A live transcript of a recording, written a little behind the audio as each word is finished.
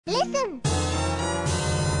Listen!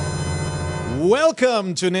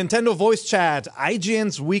 Welcome to Nintendo Voice Chat,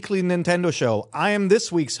 IGN's weekly Nintendo show. I am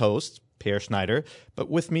this week's host, Per Schneider, but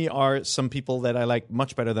with me are some people that I like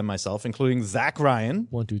much better than myself, including Zach Ryan.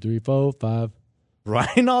 1, 2, 3, 4, 5.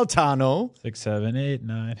 Ryan Altano. 6, 7, 8,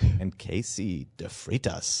 9. And Casey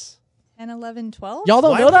DeFritas. 10, 11, 12? Y'all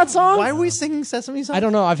don't know that song? Why are we singing Sesame Song? I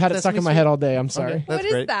don't know. I've had it Sesame stuck in my Street? head all day. I'm sorry. Okay. What That's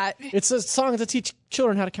is great. that? It's a song to teach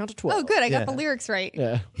children how to count to 12. Oh, good. I got Yeah. the lyrics right.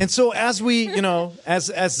 Yeah. And so as we,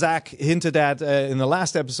 as Zach hinted at in the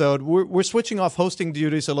last episode, we're switching off hosting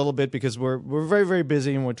duties a little bit because we're very, very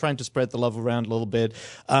busy and we're trying to spread the love around a little bit.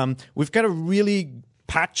 We've got a really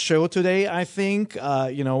packed show today, I think.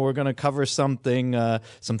 We're going to cover something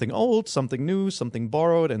old, something new, something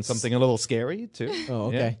borrowed, and something a little scary, too. Oh,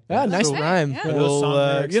 okay. Yeah. Nice So- rhyme. Yeah. Yeah. Those song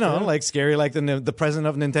lyrics, too. like scary, like the president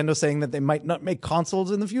of Nintendo saying that they might not make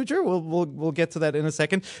consoles in the future. We'll get to that in a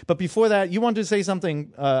second. But before that, you wanted to say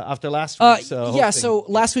something after last week's hosting. So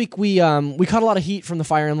last week we caught a lot of heat from the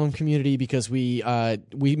Fire Emblem community because we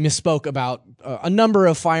misspoke about a number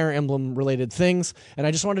of Fire Emblem related things, and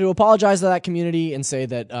I just wanted to apologize to that community and say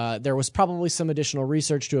that there was probably some additional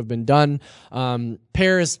research to have been done.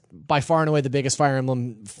 Per is by far and away the biggest Fire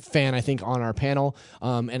Emblem fan, I think, on our panel,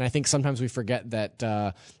 and I think sometimes we forget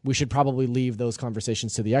that we should probably leave those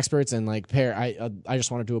conversations to the experts. And like Per, I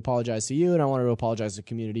just wanted to apologize to you, and I wanted to apologize to the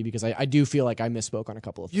community because I do feel like I misspoke on a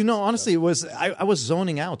couple of things. Honestly, it was I was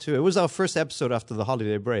zoning out too. It was our first episode after the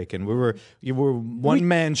holiday break, and you were one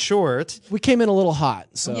man short. We came in a little hot,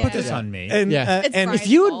 so Yeah. Put this on me. And, Yeah. It's and Brian's if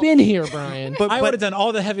you had fault. been here, Brian, I would have done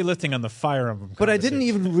all the heavy lifting on the Fire Emblem. but I didn't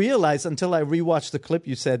conversation. even realize until I rewatched the clip.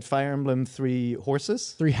 You said Fire Emblem 3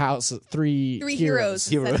 horses. three Heroes.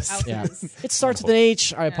 Heroes. instead of Yeah, houses. it starts with an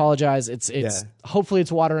H. I apologize. It's Yeah. hopefully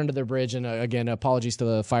it's water under their bridge. And again, apologies to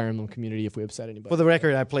the Fire Emblem community if we upset anybody. For the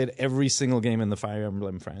record, I played every single game in the Fire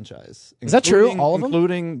Emblem franchise. Is that true? All of them?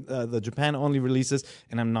 Including the Japan-only releases,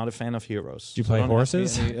 and I'm not a fan of Heroes. Did you play don't ask me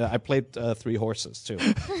horses? any- I played 3 horses, too,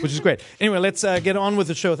 which is great. Anyway, let's get on with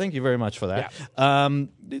the show. Thank you very much for that.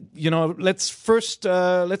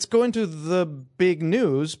 Let's go into the big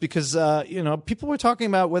news because, people were talking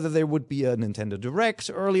about whether there would be a Nintendo Direct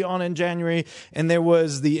early on in January, and there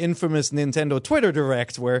was the infamous Nintendo Twitter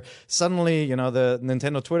Direct where suddenly, the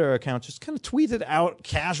Nintendo Twitter account just kind of tweeted out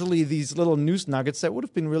casually these little news nuggets that would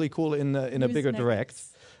have been really cool in a News bigger nuggets. Direct.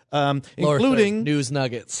 Lower Including third, news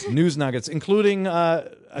nuggets. news nuggets, including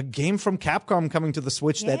a game from Capcom coming to the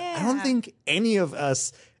Switch that I don't Yeah. think any of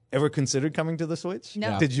us ever considered coming to the Switch.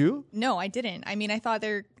 No. Did you? No, I didn't. I mean, I thought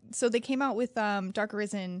they came out with Dark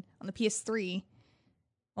Arisen on the PS3.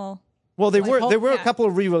 Well, there were a yeah. couple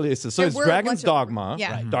of re-releases. So There it's were a Dragon's bunch of- Dogma,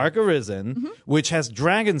 yeah. Right. Dark Arisen, which has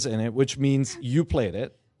dragons in it, which means you played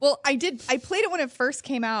it. Well, I did. I played it when it first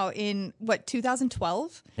came out in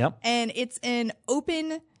 2012. Yep. And it's an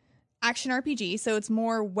open action RPG, so it's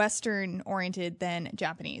more Western oriented than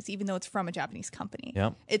Japanese, even though it's from a Japanese company.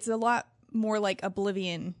 Yep. It's a lot more like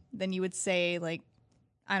Oblivion than you would say, like,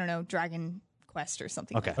 I don't know, Dragon Quest or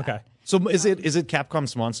something. Okay. Like that. Okay. So is it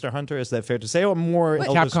Capcom's Monster Hunter? Is that fair to say, or more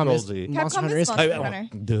Elder Capcom is- Scrollsy? Monster Capcom Hunter is is- Monster Oh,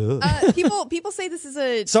 Hunter. duh. People say this is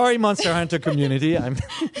a Sorry, Monster Hunter community. I'm.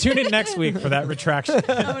 Tune in next week for that retraction.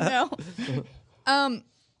 oh no.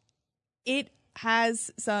 It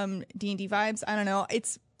has some D&D vibes. I don't know.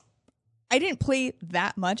 I didn't play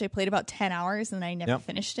that much. I played about 10 hours and I never Yep.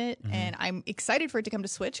 finished it. And I'm excited for it to come to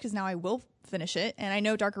Switch because now I will finish it. And I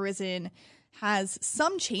know Dark Arisen has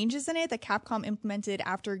some changes in it that Capcom implemented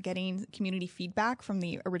after getting community feedback from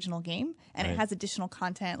the original game. And Right. it has additional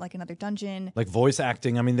content like another dungeon. Like voice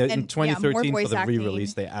acting. I mean, in And, yeah, 2013 more for voice the acting.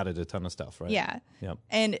 re-release, they added a ton of stuff, right? Yeah. Yep.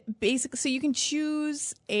 And basically, so you can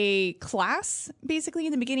choose a class basically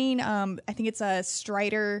in the beginning. I think it's a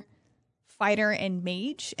Strider, Fighter, and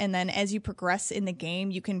Mage. And then as you progress in the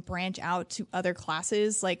game, you can branch out to other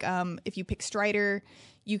classes. Like if you pick Strider,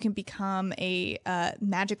 you can become a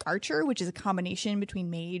Magic Archer, which is a combination between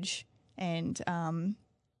Mage and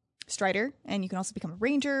Strider. And you can also become a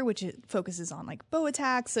Ranger, which focuses on like bow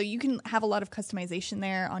attacks. So you can have a lot of customization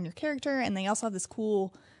there on your character. And they also have this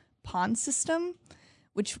cool pawn system,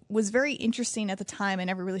 which was very interesting at the time. I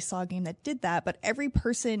never really saw a game that did that, but every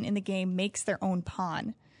person in the game makes their own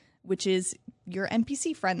pawn, which is your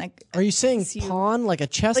NPC friend. That Are you saying assists you- pawn, like a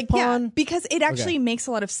chess Like, pawn? yeah, because it actually makes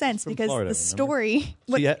a lot of sense because Florida, the remember? story.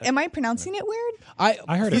 What, yeah. am I pronouncing it weird?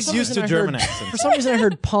 I heard He's it. used to German accents. For some reason, I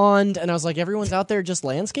heard pond, and I was like, everyone's out there just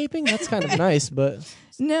landscaping? That's kind of nice, but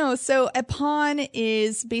No, so a pawn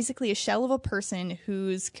is basically a shell of a person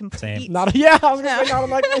whose complete Same. not. Yeah, I was gonna say not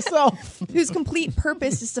unlike myself. whose complete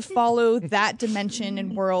purpose is to follow that dimension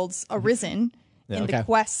and world's arisen in okay. the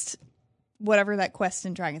quest whatever that quest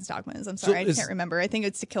in Dragon's Dogma is. I'm sorry, I is- can't remember. I think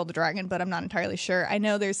it's to kill the dragon, but I'm not entirely sure. I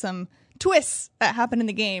know there's some twists that happen in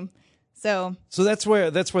the game. So that's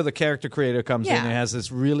where the character creator comes in. Yeah. It has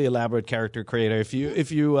this really elaborate character creator. If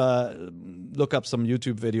you look up some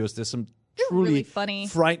YouTube videos, there's some truly really funny.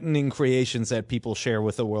 frightening creations that people share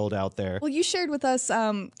with the world out there. well, you shared with us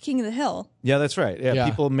King of the Hill. Yeah, that's right. Yeah, Yeah.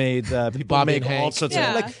 people made Bobby and all Hank. sorts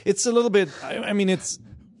Yeah. of like it's a little bit. I mean, it's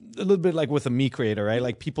a little bit like with a me creator, right?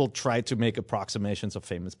 Like people try to make approximations of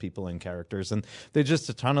famous people and characters, and there's just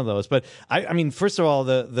a ton of those. But I mean, first of all,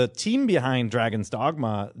 the team behind Dragon's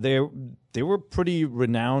Dogma, they were pretty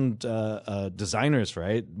renowned designers,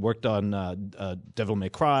 right? Worked on Devil May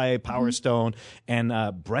Cry, Power Stone, and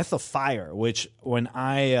Breath of Fire, which when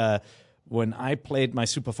I played my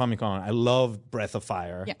Super Famicom, I loved Breath of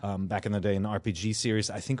Fire Yeah. back in the day in the RPG series.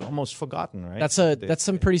 I think almost forgotten, right? That's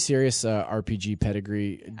some pretty serious RPG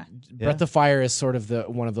pedigree. Breath of Fire is sort of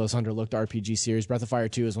one of those underlooked RPG series. Breath of Fire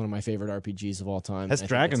 2 is one of my favorite RPGs of all time. has I think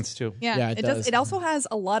dragons too. Yeah, Yeah, it does. It also has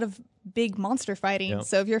a lot of big monster fighting. Yep.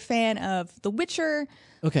 So if you're a fan of The Witcher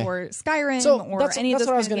Okay. or Skyrim So or that's- any of that's those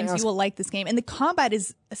what I was kind of gonna games, ask. you will like this game. And the combat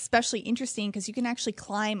is especially interesting because you can actually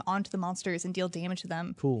climb onto the monsters and deal damage to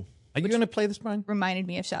them. Cool. Are you going to play this, Brian? Reminded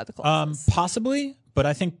me of Shadow of the Colossus. Possibly, but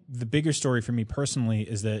I think the bigger story for me personally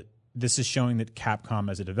is that this is showing that Capcom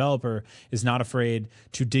as a developer is not afraid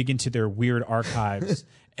to dig into their weird archives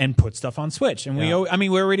and put stuff on Switch. And we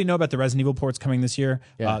already know about the Resident Evil ports coming this year.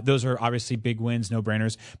 Yeah. Those are obviously big wins, no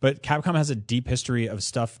brainers. But Capcom has a deep history of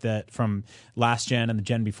stuff that from last gen and the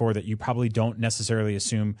gen before that you probably don't necessarily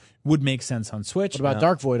assume would make sense on Switch. What about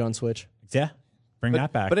Dark Void on Switch? Yeah. Bring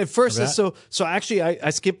that back. But at first, Remember that? so actually,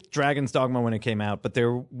 I skipped Dragon's Dogma when it came out, but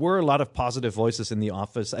there were a lot of positive voices in the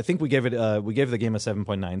office. I think we gave the game a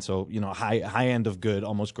 7.9, so high end of good,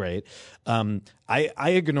 almost great. I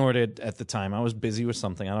ignored it at the time. I was busy with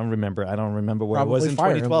something. I don't remember where I was Probably in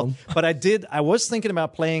Fire 2012. Emblem. But I was thinking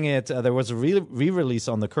about playing it. There was a re-release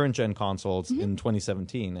on the current gen consoles in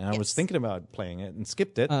 2017, and I was thinking about playing it and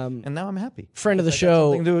skipped it, and now I'm happy. Friend of the I got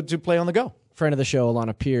show, something to play on the go. friend of the show,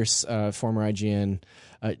 Alana Pierce, former IGN.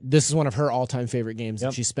 This is one of her all-time favorite games. Yep.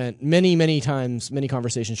 And she spent many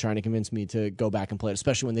conversations trying to convince me to go back and play it,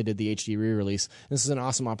 especially when they did the HD re-release. This is an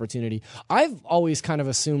awesome opportunity. I've always kind of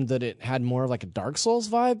assumed that it had more of like a Dark Souls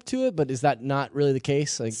vibe to it, but is that not really the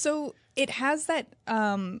case? Like, So it has that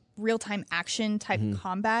real-time action type Mm-hmm.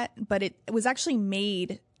 combat, but it was actually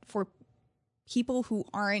made for people who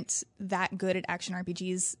aren't that good at action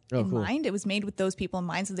RPGs in cool. mind. It was made with those people in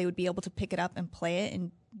mind, so they would be able to pick it up and play it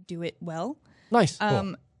and do it well. nice.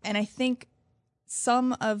 And I think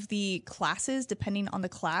some of the classes, depending on the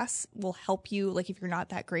class, will help you. Like if you're not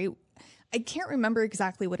that great, I can't remember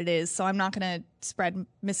exactly what it is, so I'm not going to spread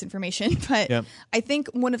misinformation. But Yep. I think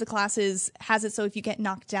one of the classes has it so if you get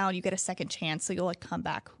knocked down, you get a second chance, so you'll like come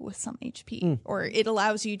back with some HP, or it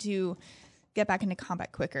allows you to get back into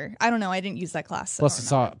combat quicker. I don't know. I didn't use that class. So I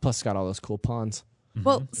don't know. Plus it's got all those cool pawns.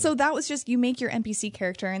 Well, so that was just you make your NPC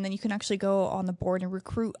character, and then you can actually go on the board and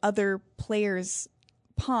recruit other players'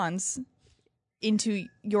 pawns into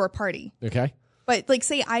your party. Okay. But like,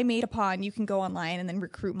 say I made a pawn, you can go online and then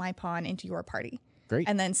recruit my pawn into your party, Great.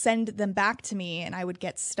 and then send them back to me, and I would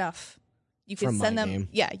get stuff. You could From my send them, game.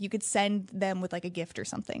 yeah. You could send them with like a gift or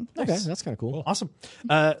something. Okay, that's kind of cool. Awesome.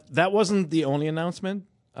 That wasn't the only announcement.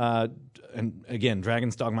 And again,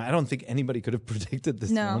 Dragon's Dogma. I don't think anybody could have predicted this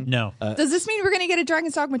No. one. No. Does this mean we're going to get a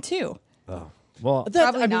Dragon's Dogma 2? Well,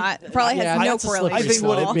 Probably not. Probably has no that's a slippery correlation. I think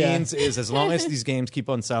what slope. it Yeah. means is as long as these games keep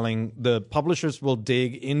on selling, the publishers will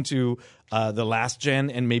dig into the last gen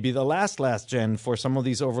and maybe the last gen for some of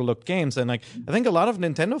these overlooked games. And like, I think a lot of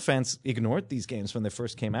Nintendo fans ignored these games when they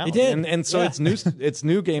first came out. They did. And so Yeah. it's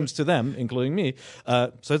new games to them, including me.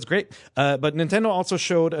 So it's great. But Nintendo also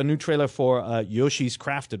showed a new trailer for Yoshi's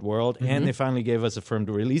Crafted World, and they finally gave us a firm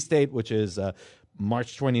release date, which is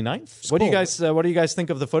March 29th. What do you guys think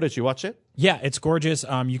of the footage? You watch it? Yeah, it's gorgeous.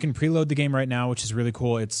 You can preload the game right now, which is really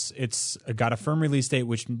cool. It's got a firm release date,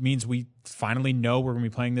 which means we finally know we're going to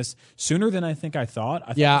be playing this sooner than I think I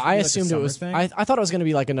thought. Yeah, thought I this would assumed be it like a was. summer thing. I thought it was going to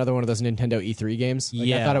be like another one of those Nintendo E3 games. Like, I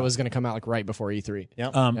Yeah. thought it was going to come out like right before E3.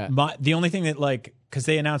 Yeah. The only thing that because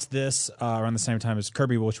they announced this around the same time as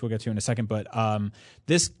Kirby, which we'll get to in a second, but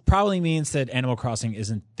this probably means that Animal Crossing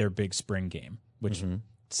isn't their big spring game, which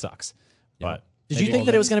sucks. But Did you think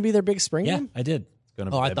that it was going to be their big spring yeah, game? I did. Gonna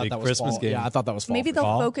be Oh, I that thought big that was Christmas fall. game. Yeah, I thought that was fall. Maybe for they'll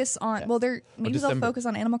fall. focus on. Well, maybe they'll December. focus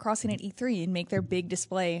on Animal Crossing at E3 and make their big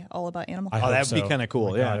display all about Animal I Crossing. hope that'd be so. kinda cool,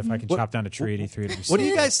 Oh my yeah. God, if I can What- chop down a tree at E3, it'd be What do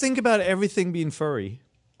you guys think about everything being furry?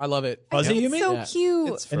 I love it. Oh, is it It's you mean? so Yeah.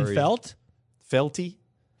 cute. It's And furry. felt? Felty?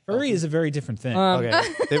 Furry is a very different thing. Okay,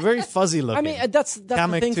 they're very fuzzy looking. I mean, that's the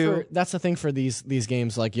Kamek thing too. that's the thing for these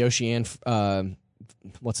games like Yoshi and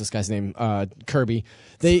what's this guy's name? Kirby.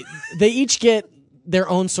 They each get their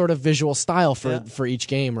own sort of visual style for each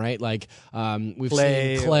game, right? Like we've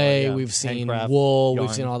Clay, seen clay, or, we've seen handcraft, wool, yarn.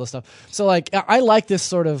 we've seen all this stuff. So like I like this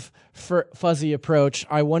sort of fuzzy approach.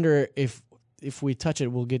 I wonder if we touch it,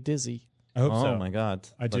 we'll get dizzy. I hope so. Oh my God!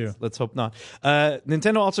 I do. Let's hope not.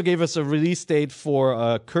 Nintendo also gave us a release date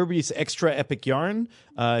for Kirby's Extra Epic Yarn.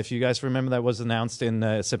 If you guys remember, that was announced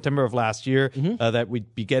in September of last year. That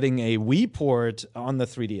we'd be getting a Wii port on the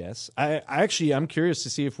 3DS. I'm curious to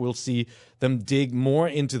see if we'll see them dig more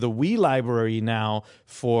into the Wii library now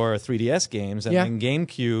for 3DS games, and then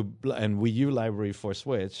GameCube and Wii U library for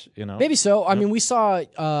Switch. You know, Maybe so. I mean, we saw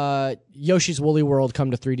Yoshi's Woolly World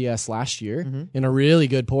come to 3DS last year in a really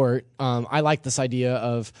good port. I like this idea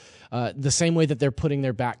of the same way that they're putting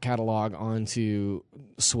their back catalog onto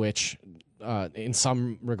Switch. In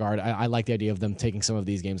some regard, I like the idea of them taking some of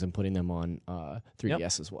these games and putting them on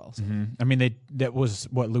 3DS as well. So. I mean, that was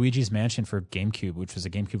what Luigi's Mansion for GameCube, which was a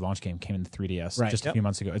GameCube launch game, came in the 3DS just a few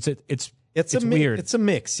months ago. It's weird. It's a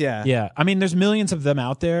mix, yeah. Yeah, I mean, there's millions of them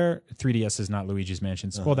out there. 3DS is not Luigi's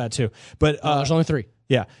Mansion. Well, that too, but There's only 3.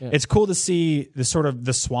 Yeah, it's cool to see the sort of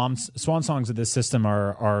the swan songs of this system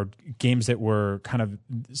are games that were kind of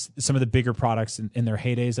some of the bigger products in their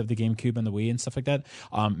heydays of the GameCube and the Wii and stuff like that.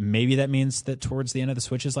 Maybe that means that towards the end of the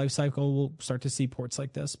Switch's life cycle, we'll start to see ports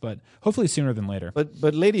like this, but hopefully sooner than later.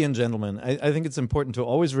 But ladies and gentlemen, I think it's important to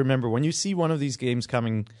always remember when you see one of these games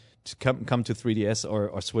come to 3DS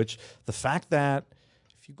or Switch, the fact that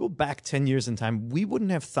if you go back 10 years in time, we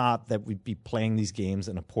wouldn't have thought that we'd be playing these games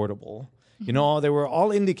in a portable. You know, there were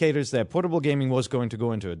all indicators that portable gaming was going to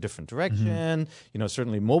go into a different direction. You know,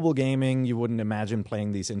 certainly mobile gaming, you wouldn't imagine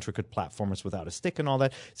playing these intricate platformers without a stick and all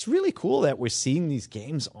that. It's really cool that we're seeing these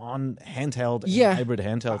games on handheld and hybrid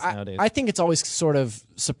handhelds nowadays. I think it's always sort of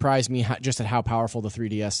surprised me just at how powerful the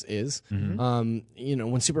 3DS is. You know,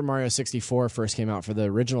 when Super Mario 64 first came out for the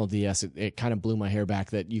original DS, it kind of blew my hair back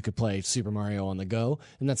that you could play Super Mario on the go.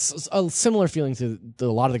 And that's a similar feeling to a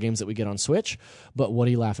lot of the games that we get on Switch. But what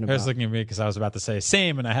are you laughing about? I was looking at me because I was about to say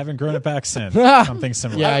same, and I haven't grown it back since. Something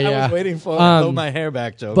similar. I was waiting for a blow my hair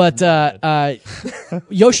back joke. But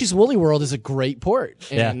Yoshi's Woolly World is a great port,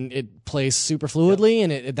 and it plays super fluidly,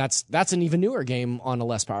 and that's an even newer game on a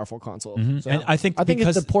less powerful console. So And I think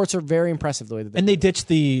because the ports are very impressive the way that they ditched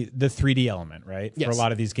the 3D element, right? Yes. For a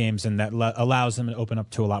lot of these games, and that allows them to open up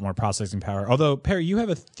to a lot more processing power. Although, Perry, you have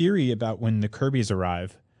a theory about when the Kirbys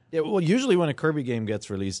arrive. Yeah, well, usually when a Kirby game gets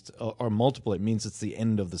released or multiple, it means it's the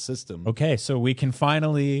end of the system. Okay, so we can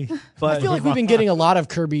finally. But I feel like we've been getting a lot of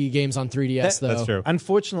Kirby games on 3DS, though. That's true.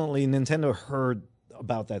 Unfortunately, Nintendo heard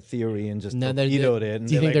about that theory and just No, torpedoed it. And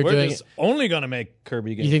do you think like, they're we're doing just only going to make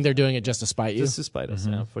Kirby games. You think they're doing it just to spite you? Just to spite us,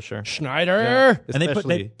 yeah, for sure. Schneider! And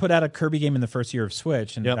they put out a Kirby game in the first year of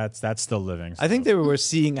Switch, and that's still living. I think they were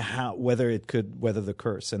seeing whether it could weather the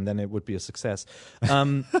curse, and then it would be a success.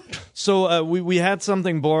 So we had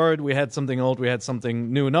something bored, we had something old, we had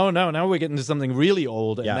something new. No, now we're getting to something really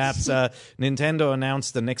old, and that's Nintendo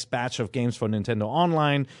announced the next batch of games for Nintendo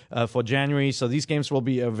Online for January. So these games will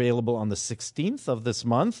be available on the 16th of this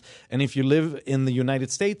month. And if you live in the United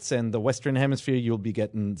States and the Western Hemisphere, you'll be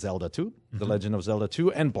getting Zelda 2, The Legend of Zelda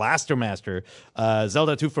 2, and Blaster Master.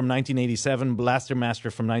 Zelda 2 from 1987, Blaster Master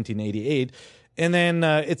from 1988. And then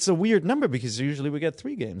it's a weird number because usually we get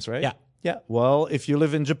 3 games, right? Yeah. Yeah, well, if you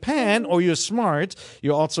live in Japan or you're smart,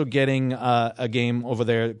 you're also getting a game over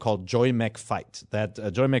there called Joy Mech Fight.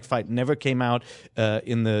 That Joy Mech Fight never came out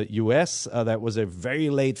in the US. That was a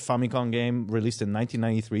very late Famicom game released in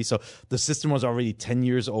 1993. So the system was already 10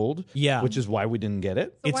 years old, which is why we didn't get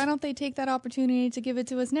it. So why don't they take that opportunity to give it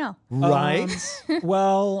to us now? Right?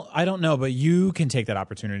 Well, I don't know, but you can take that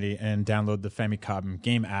opportunity and download the Famicom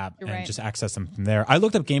game app and just access them from there. I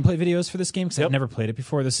looked up gameplay videos for this game because I've never played it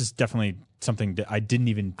before. This is definitely something that I didn't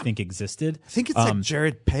even think existed. I think it's like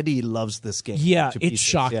Jared Petty loves this game. Yeah, to it's pieces.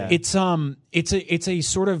 shocking. Yeah. It's a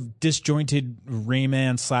sort of disjointed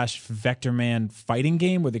Rayman / Vector Man fighting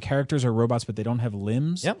game where the characters are robots but they don't have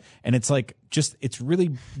limbs. Yep. And it's like it's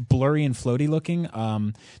really blurry and floaty looking.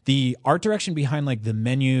 The art direction behind like the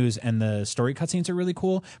menus and the story cutscenes are really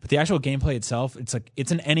cool, but the actual gameplay itself,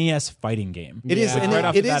 it's an NES fighting game. It is, and right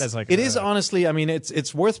off it the bat is. is like It is honestly. I mean,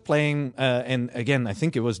 it's worth playing. And again, I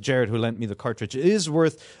think it was Jared who lent me the cartridge. It is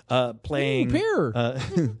worth playing. Ooh, beer.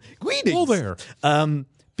 Greetings. Hello there.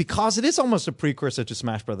 because it is almost a precursor to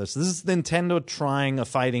Smash Brothers. This is Nintendo trying a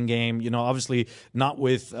fighting game, obviously not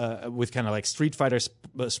with kind of like Street Fighter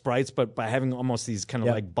sprites, but by having almost these kind of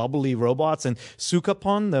like bubbly robots. And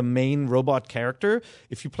Sukapon, the main robot character,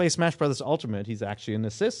 if you play Smash Brothers Ultimate, he's actually an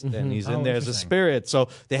assist and he's in there as a spirit. So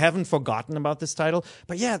they haven't forgotten about this title.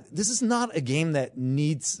 But yeah, this is not a game that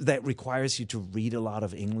requires you to read a lot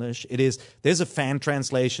of English. There's a fan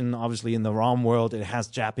translation, obviously, in the ROM world. It has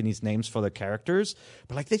Japanese names for the characters,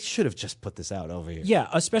 but like they should have just put this out over here. Yeah,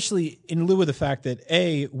 especially in lieu of the fact that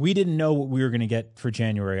A, we didn't know what we were going to get for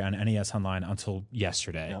January on NES Online until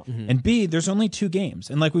yesterday. And B, there's only 2 games.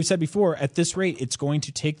 And like we've said before, at this rate, it's going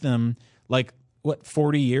to take them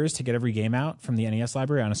 40 years to get every game out from the NES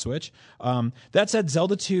library on a Switch. That said,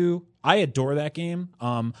 Zelda 2, I adore that game.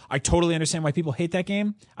 I totally understand why people hate that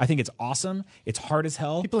game. I think it's awesome. It's hard as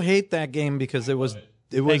hell. People hate that game because it was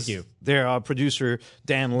Thank you. Their producer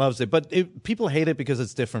Dan loves it, but people hate it because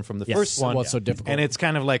it's different from the first one. What's so difficult? And it's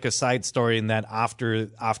kind of like a side story in that after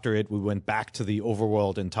it, we went back to the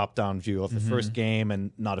overworld and top-down view of the first game,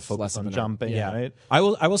 and not a focus on jumping. Yeah, right? I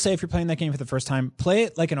will say, if you're playing that game for the first time, play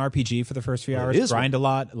it like an RPG for the first few hours. Grind a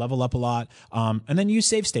lot, level up a lot, and then use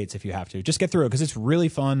save states if you have to. Just get through it because it's really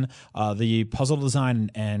fun. The puzzle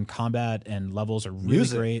design and combat and levels are really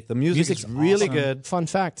great. The music's really good. Fun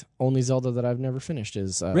fact: only Zelda that I've never finished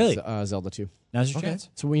is Really? Zelda 2. Now's your chance.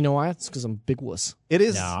 So we know why. It's because I'm a big wuss. It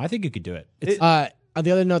is. No, I think you could do it.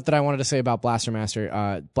 The other note that I wanted to say about Blaster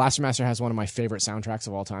Master, Blaster Master has one of my favorite soundtracks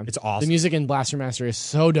of all time. It's awesome. The music in Blaster Master is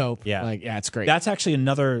so dope. Yeah. It's great. That's actually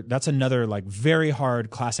another like very hard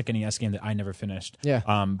classic NES game that I never finished. Yeah.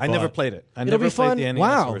 I never played it. I It'll never be fun. played the NES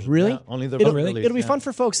Wow, version. really? Yeah, only the It'll release, be fun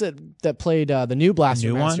for folks that played the new Blaster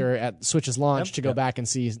New one? Master at Switch's launch to go back and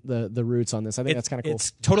see the roots on this. I think that's kind of cool.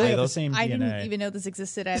 It's totally the same DNA. I didn't even know this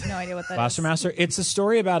existed. I have no idea what that is. Blaster Master. It's a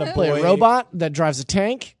story about a Play boy. a robot that drives a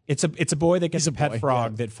tank. It's a boy that gets a pet boy,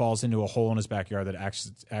 frog that falls into a hole in his backyard that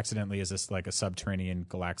accidentally is this like a subterranean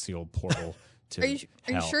galaxial portal to Are you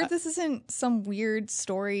hell. sure this isn't some weird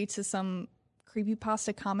story to some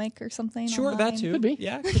creepypasta comic or something? Sure, online? that too. Could be.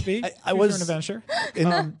 Yeah, could be. I Choose was- your own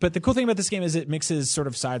adventure. But the cool thing about this game is it mixes sort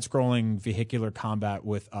of side-scrolling vehicular combat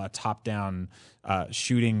with top-down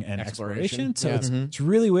shooting and exploration. So it's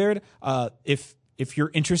really weird. If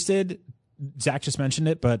you're interested, Zach just mentioned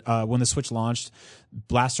it, but when the Switch launched,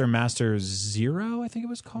 Blaster Master Zero, I think it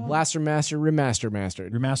was called. Blaster Master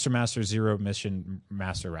Remastered. Remaster Master Zero Mission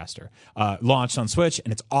Master Raster launched on Switch,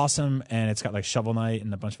 and it's awesome, and it's got like Shovel Knight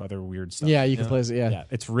and a bunch of other weird stuff. Yeah, you can play it. Yeah,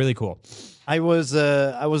 it's really cool. I was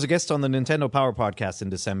a guest on the Nintendo Power Podcast in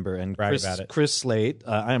December, and Right about it. Chris Slate,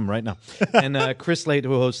 I am right now, and Chris Slate,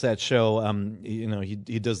 who hosts that show,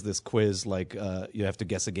 he does this quiz like you have to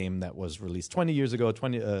guess a game that was released 20 years ago,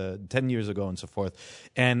 10 years ago, and so forth,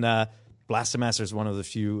 and Blaster Master is one of the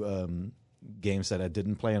few games that I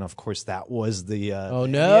didn't play, and of course that was the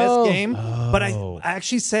NES game. But I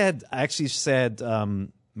actually said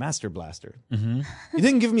Master Blaster. You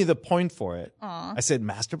didn't give me the point for it. I said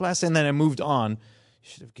Master Blaster, and then I moved on. You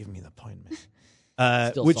should have given me the point,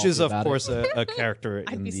 man. Which is, of course, a character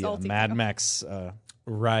in be the salty Mad now. Max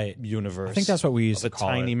Right. universe. I think that's what we used of to a call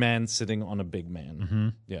tiny it. man sitting on a big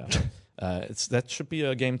man. Yeah. That should be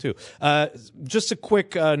a game too. Just a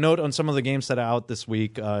quick note on some of the games that are out this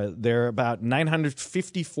week. There are about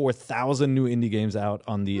 954,000 new indie games out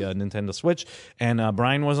on the Nintendo Switch, and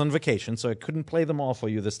Brian was on vacation, so I couldn't play them all for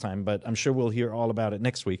you this time, but I'm sure we'll hear all about it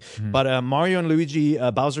next week. But Mario and Luigi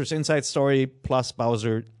Bowser's Inside Story plus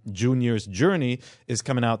Bowser Jr.'s Journey is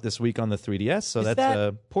coming out this week on the 3DS, so that's that-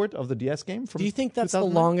 a port of the DS game from Do you think that's the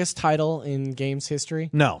 2009? longest title in games history?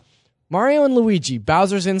 No. Mario and Luigi,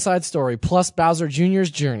 Bowser's Inside Story plus Bowser Jr.'s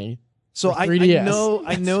Journey. So I 3DS.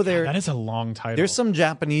 know there. That is a long title. There's some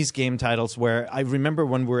Japanese game titles where I remember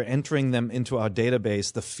when we were entering them into our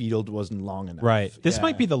database, the field wasn't long enough. Right. This Yeah.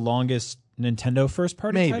 might be the longest Nintendo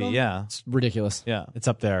first-party maybe, title. yeah, It's ridiculous. yeah. It's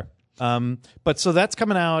up there. But so that's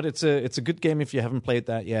coming out. It's a good game if you haven't played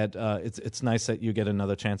that yet. It's nice that you get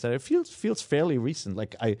another chance at it. It feels fairly recent.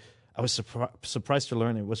 Like I was surprised to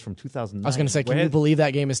learn it was from 2009. I was going to say, can you believe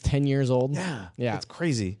that game is 10 years old? Yeah, it's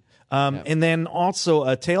crazy. And then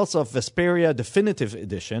also Tales of Vesperia Definitive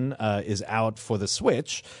Edition is out for the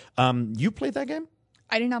Switch. You played that game?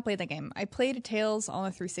 I did not play that game. I played a Tales on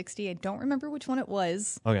the 360. I don't remember which one it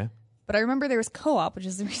was, Okay. but I remember there was co-op, which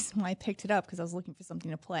is the reason why I picked it up because I was looking for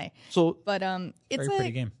something to play. So But it's Very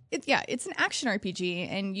pretty game. It's an action RPG,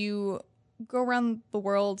 and you go around the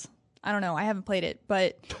world. I don't know. I haven't played it,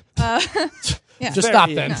 but Yeah. Just stop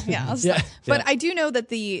then. Yeah, I'll stop. But I do know that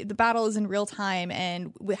the battle is in real time,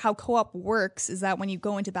 and how co-op works is that when you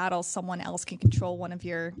go into battle, someone else can control one of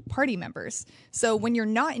your party members. So when you're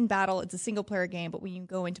not in battle, it's a single player game, but when you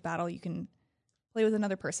go into battle, you can play with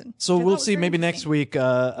another person. So which I we'll thought was see. very Maybe next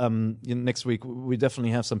interesting. week. Next week we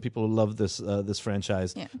definitely have some people who love this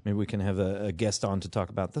franchise. Yeah. Maybe we can have a guest on to talk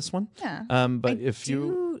about this one. Yeah. But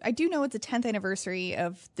I do know it's the 10th anniversary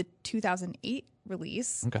of the 2008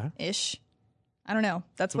 release. Okay. Ish. I don't know.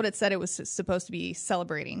 That's what it said it was supposed to be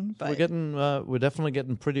celebrating. But we're definitely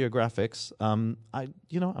getting prettier graphics. I'm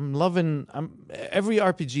loving every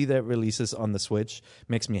RPG that releases on the Switch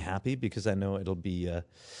makes me happy because I know it'll be a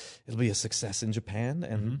success in Japan,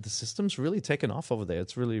 and the system's really taken off over there.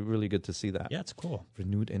 It's really, really good to see that. Yeah, it's cool.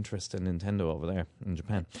 Renewed interest in Nintendo over there in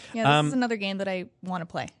Japan. yeah, this is another game that I want to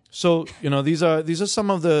play. So, these are some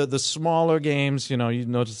of the smaller games. You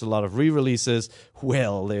notice a lot of re-releases.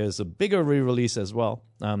 Well, there's a bigger re-release as well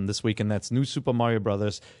this week, and that's New Super Mario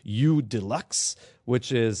Brothers U Deluxe,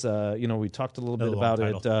 which is, we talked a little bit about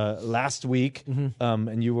it last week,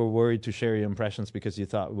 and you were worried to share your impressions because you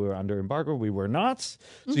thought we were under embargo. We were not. So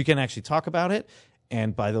you can actually talk about it.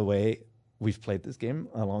 And by the way, we've played this game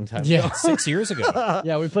a long time ago. 6 years ago.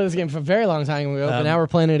 Yeah, we played this game for a very long time ago, but now we're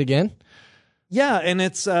playing it again. Yeah, and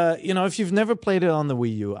it's if you've never played it on the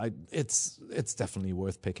Wii U, it's definitely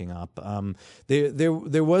worth picking up.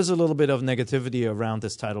 There was a little bit of negativity around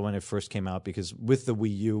this title when it first came out because with the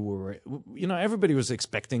Wii U, everybody was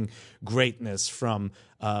expecting greatness from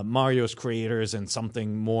Mario's creators and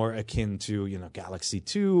something more akin to Galaxy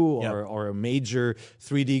 2 or a major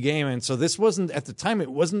 3D game, and so this wasn't at the time. It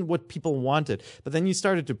wasn't what people wanted, but then you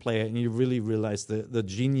started to play it and you really realized the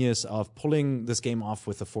genius of pulling this game off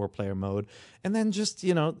with a 4-player mode. And then just,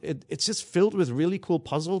 it's just filled with really cool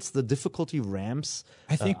puzzles. The difficulty ramps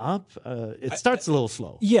up. It starts a little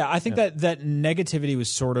slow. Yeah, I think that negativity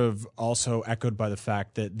was sort of also echoed by the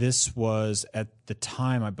fact that this was, at the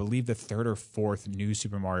time, I believe the 3rd or 4th new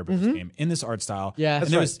Super Mario Bros. Game in this art style. Yeah, and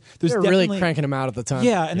they were really cranking them out at the time.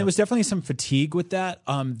 Yeah, and there was definitely some fatigue with that.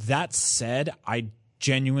 That said, I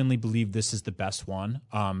genuinely believe this is the best one.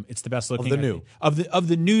 It's the best looking of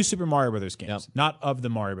the new Super Mario Brothers games, not of the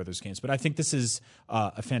Mario Brothers games. But I think this is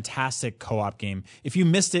a fantastic co-op game. If you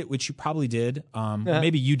missed it, which you probably did,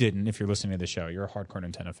 maybe you didn't if you're listening to the show, you're a hardcore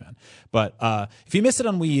Nintendo fan. But if you missed it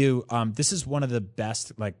on Wii U, this is one of the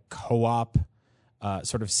best co-op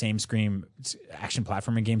sort of same screen action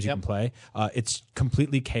platforming games you can play. It's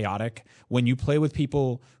completely chaotic. When you play with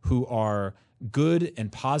people who are good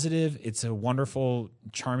and positive, it's a wonderful,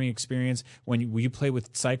 charming experience. When you play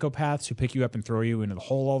with psychopaths who pick you up and throw you into the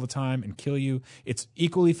hole all the time and kill you, it's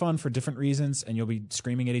equally fun for different reasons, and you'll be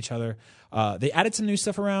screaming at each other. They added some new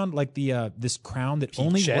stuff around, like this crown that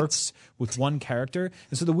only works with one character.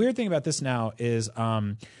 And so the weird thing about this now is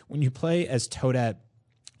when you play as Toadette,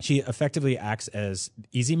 she effectively acts as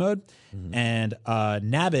easy mode, and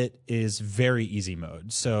Nabbit is very easy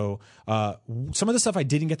mode. So some of the stuff I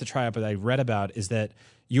didn't get to try out, but I read about, is that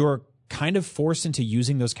you're kind of forced into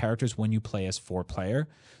using those characters when you play as 4-player.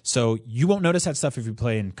 So you won't notice that stuff if you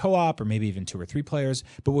play in co-op or maybe even 2 or 3 players.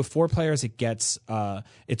 But with 4 players,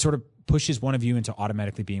 it sort of pushes one of you into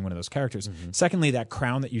automatically being one of those characters. Secondly, that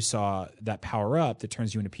crown that you saw, that power up that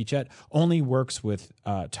turns you into Peachette, only works with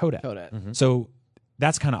Toadette. So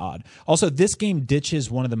that's kind of odd. Also, this game ditches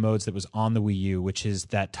one of the modes that was on the Wii U, which is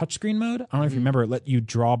that touchscreen mode. I don't know if you remember, it let you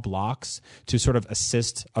draw blocks to sort of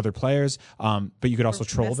assist other players, but you could also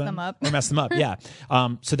troll them. Or mess them up, yeah.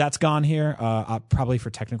 So that's gone here, probably for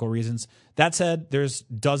technical reasons. That said, there's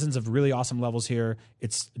dozens of really awesome levels here.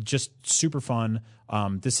 It's just super fun.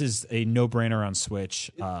 This is a no-brainer on Switch.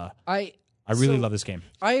 I really love this game.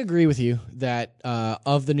 I agree with you that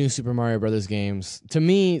of the new Super Mario Brothers games, to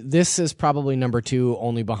me, this is probably number 2,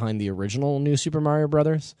 only behind the original new Super Mario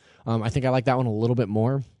Brothers. I think I like that one a little bit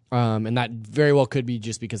more. And that very well could be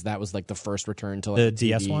just because that was like the first return to the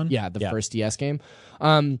DS one? Yeah, the first DS game.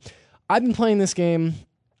 I've been playing this game,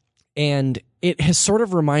 and it has sort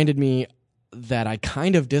of reminded me that I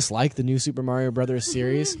kind of dislike the new Super Mario Brothers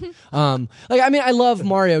series. I love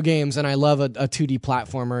Mario games and I love a 2D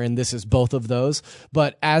platformer, and this is both of those.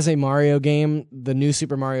 But as a Mario game, the new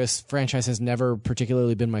Super Mario franchise has never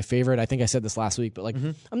particularly been my favorite. I think I said this last week, but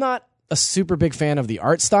I'm not a super big fan of the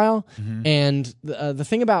art style. And the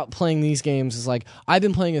thing about playing these games is I've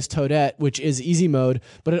been playing as Toadette, which is easy mode,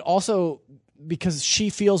 but it also, because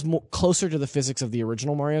she feels closer to the physics of the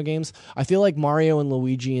original Mario games, I feel like Mario and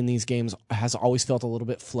Luigi in these games has always felt a little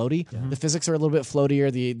bit floaty. The physics are a little bit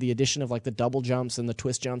floatier. The addition of the double jumps and the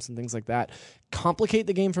twist jumps and things like that complicate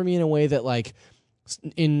the game for me in a way that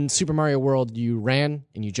In Super Mario World, you ran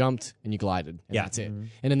and you jumped and you glided, and Yeah. that's it.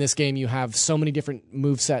 And in this game, you have so many different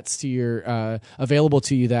move sets to your available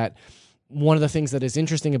to you that one of the things that is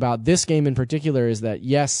interesting about this game in particular is that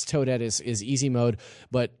yes, Toadette is easy mode,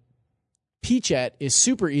 but Peachette is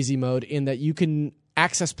super easy mode in that you can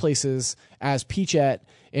access places as Peachette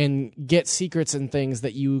and get secrets and things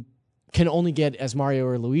that you can only get as Mario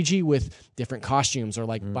or Luigi with different costumes or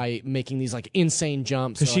like by making these like insane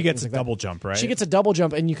jumps. Because or, she like, gets a things like that. double jump, right? She gets a double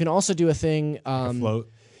jump, and you can also do a thing. float.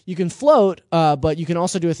 You can float, but you can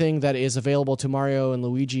also do a thing that is available to Mario and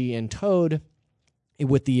Luigi and Toad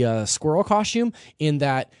with the squirrel costume. In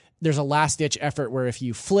that, there's a last ditch effort where if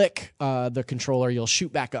you flick the controller, you'll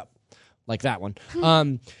shoot back up, like that one.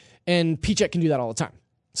 And Peachette can do that all the time.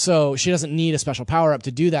 So she doesn't need a special power up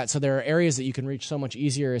to do that. So there are areas that you can reach so much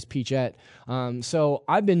easier as Peachette. So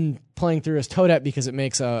I've been playing through as Toadette because it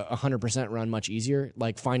makes a 100% run much easier.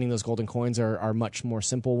 Like finding those golden coins are much more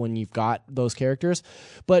simple when you've got those characters.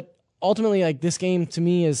 But ultimately, like this game to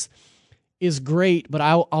me is great, but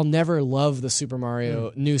I'll never love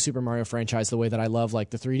the new Super Mario franchise the way that I love like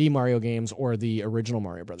the 3D Mario games or the original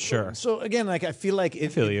Mario Brothers. Sure. So again, like I feel like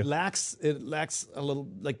it you. lacks a little,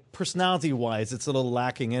 like personality wise, it's a little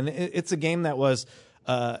lacking, and it's a game that was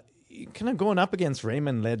kind of going up against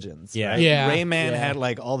Rayman Legends. Yeah. right? Yeah. Rayman Yeah. had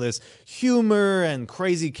like all this humor and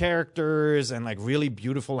crazy characters and like really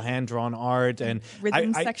beautiful hand drawn art and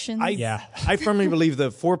Rhythm sections. Yeah. I firmly believe the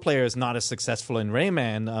 4-player is not as successful in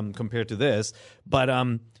Rayman compared to this, but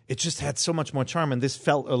it just had so much more charm, and this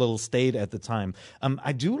felt a little staid at the time.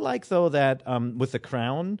 I do like, though, that with the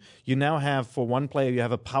crown, you now have, for one player, you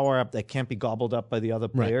have a power-up that can't be gobbled up by the other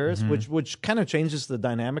players, which kind of changes the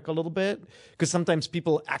dynamic a little bit, because sometimes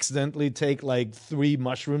people accidentally take, like, 3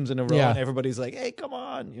 mushrooms in a row, Yeah. and everybody's like, hey, come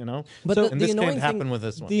on, you know? But And this can't happen with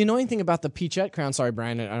this one. The annoying thing about the Peachette crown, sorry,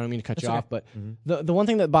 Brian, I don't mean to cut you off, but the one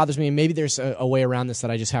thing that bothers me, and maybe there's a way around this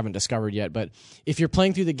that I just haven't discovered yet, but if you're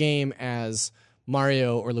playing through the game as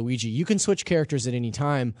Mario or Luigi, you can switch characters at any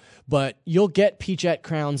time, but you'll get Peachette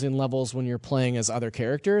crowns in levels when you're playing as other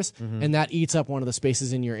characters, and that eats up one of the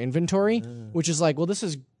spaces in your inventory, which is like, well, this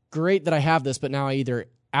is great that I have this, but now I either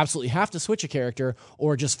absolutely have to switch a character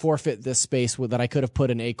or just forfeit this space that I could have put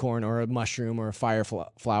an acorn or a mushroom or a fire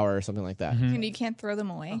flower or something like that. And you can't throw them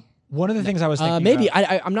away. One of the things I was thinking Maybe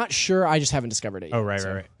about, I'm not sure. I just haven't discovered it yet. Oh,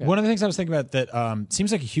 right. One of the things I was thinking about that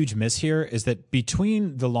seems like a huge miss here is that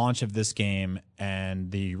between the launch of this game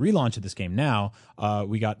and the relaunch of this game now,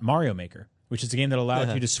 we got Mario Maker, which is a game that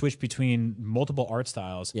allowed you to switch between multiple art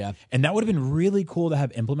styles. Yeah. And that would have been really cool to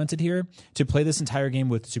have implemented here, to play this entire game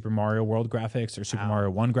with Super Mario World graphics or Super Mario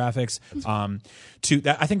 1 graphics.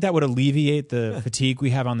 I think that would alleviate the fatigue we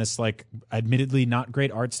have on this, like, admittedly not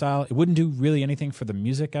great art style. It wouldn't do really anything for the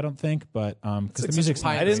music, I don't think, but because the music's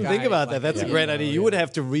pie I in the didn't sky, think about like, that. That's a yeah. great idea. You would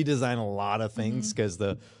have to redesign a lot of things because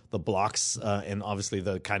the blocks and obviously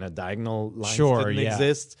the kind of diagonal lines didn't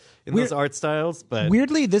exist in those art styles. But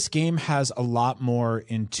weirdly, this game has a lot more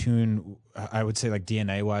in tune, I would say, like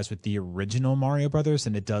DNA wise, with the original Mario Brothers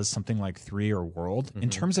than it does something like 3 or World in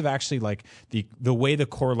terms of actually like the way the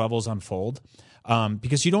core levels unfold.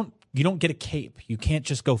 Because you don't get a cape. You can't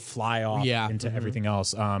just go fly off into everything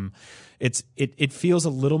else. It feels a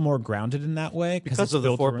little more grounded in that way because it's of the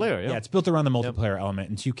built 4-player. around, it's built around the multiplayer element,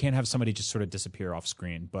 and so you can't have somebody just sort of disappear off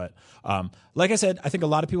screen. But like I said, I think a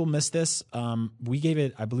lot of people missed this. We gave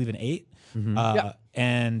it, I believe, an 8.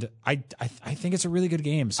 And I think it's a really good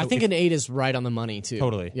game. So I think an 8 is right on the money too.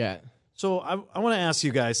 Totally. Yeah. So I want to ask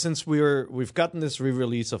you guys, since we've gotten this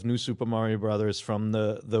re-release of New Super Mario Brothers from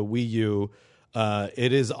the Wii U,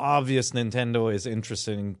 it is obvious Nintendo is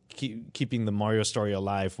interested in keeping the Mario story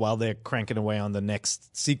alive while they're cranking away on the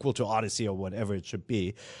next sequel to Odyssey or whatever it should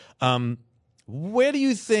be. Where do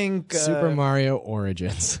you think Super Mario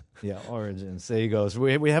Origins? Yeah, Origins. There you go. So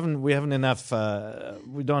we haven't enough.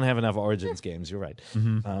 We don't have enough Origins games. You're right.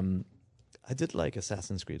 I did like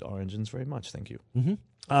Assassin's Creed Origins very much. Thank you.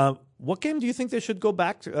 What game do you think they should go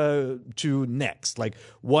back to next? Like,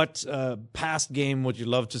 what past game would you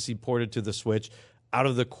love to see ported to the Switch out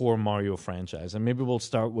of the core Mario franchise? And maybe we'll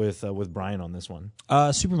start with Brian on this one.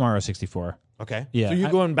 Super Mario 64. Okay. Yeah, So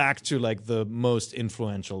you're going back to like the most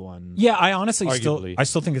influential one. Yeah, I honestly Arguably.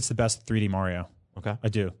 still think it's the best 3D Mario. Okay. I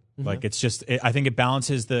do. Like it's just, I think it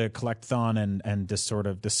balances the collectathon and this sort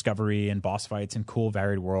of discovery and boss fights and cool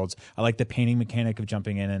varied worlds. I like the painting mechanic of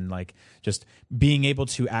jumping in and like just being able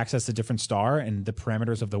to access a different star, and the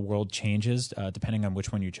parameters of the world changes depending on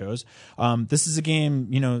which one you chose. This is a game,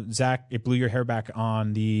 you know, Zach, it blew your hair back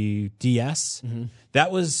on the DS.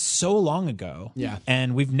 That was so long ago. Yeah.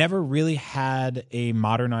 And we've never really had a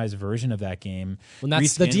modernized version of that game. When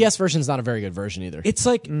that's the DS version is not a very good version either. It's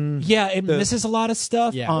like, it misses a lot of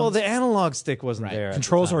stuff. Yeah. Well, the analog stick wasn't there.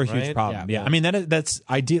 Controls are a huge problem. Yeah. I mean, that's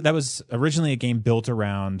ideal. That was originally a game built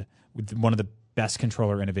around one of the best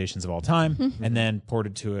controller innovations of all time, and then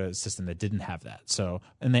ported to a system that didn't have that. So,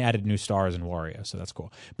 and they added new stars and Wario, so that's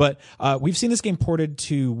cool. But we've seen this game ported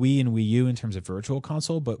to Wii and Wii U in terms of virtual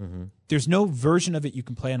console, but there's no version of it you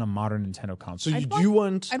can play on a modern Nintendo console. So you do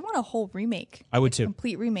want? I'd want a whole remake. I would too.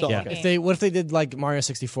 Complete remake. Yeah. Of the If game. what if they did like Mario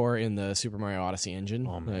 64 in the Super Mario Odyssey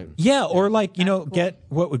engine? Yeah, or like, you know, get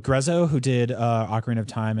what with Grezzo, who did Ocarina of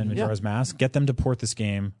Time and Majora's Mask, get them to port this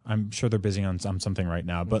game. I'm sure they're busy on something right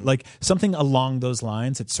now, but like something along those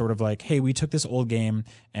lines. It's sort of like, hey, we took this old game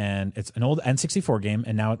and it's an old N64 game,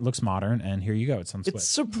 and now it looks modern, and here you go. It's on Switch. It's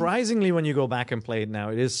surprisingly, when you go back and play it now,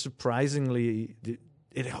 it is surprisingly.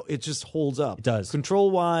 It just holds up. It does.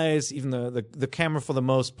 Control wise, even the camera for the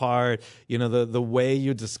most part, you know, the way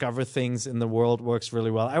you discover things in the world works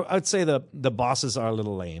really well. I would say the bosses are a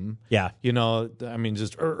little lame. Yeah. You know, I mean,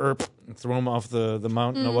 just throw them off the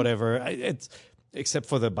mountain or whatever. It's except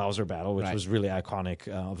for the Bowser battle, which was really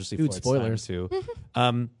iconic, obviously. Dude, for its spoilers. time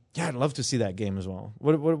too. Yeah, I'd love to see that game as well.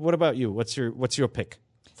 What about you? What's your pick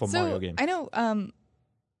for Mario game? I know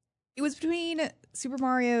it was between Super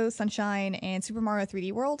Mario Sunshine and Super Mario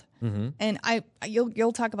 3D World, and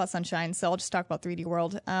you'll talk about Sunshine, so I'll just talk about 3D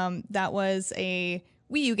World. That was a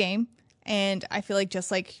Wii U game, and I feel like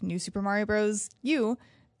just like New Super Mario Bros. U,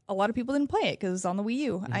 a lot of people didn't play it because it was on the Wii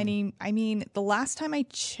U. I mean, the last time I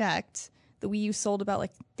checked, the Wii U sold about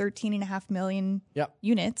like 13.5 million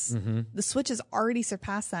units. The Switch has already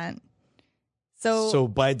surpassed that. So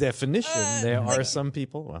by definition, there are some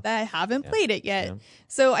people that haven't played it yet. Yeah.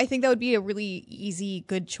 So I think that would be a really easy,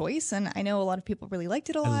 good choice. And I know a lot of people really liked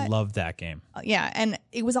it a lot. I love that game. Yeah. And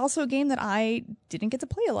it was also a game that I didn't get to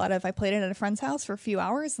play a lot of. I played it at a friend's house for a few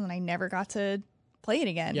hours, and then I never got to play it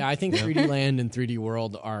again. Yeah, I think 3D Land and 3D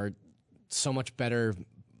World are so much better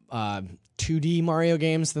 2D Mario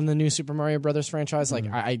games than the new Super Mario Brothers franchise.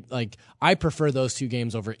 Like I prefer those two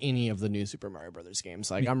games over any of the new Super Mario Brothers games.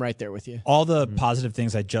 Like I'm right there with you. All the positive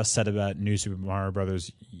things I just said about new Super Mario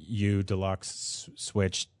Brothers U Deluxe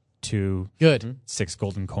Switch to Good 6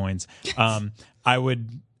 golden coins. I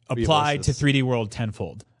would apply to 3D World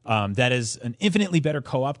tenfold. That is an infinitely better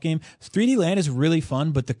co-op game. 3D Land is really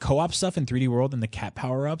fun, but the co-op stuff in 3D World and the cat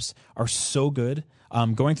power-ups are so good.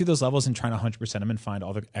 Going through those levels and trying to 100% them and find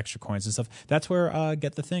all the extra coins and stuff. That's where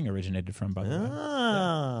Get the Thing originated from, by the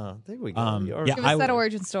way. There we go. Give us that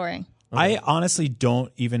origin story. I honestly don't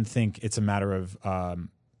even think it's a matter of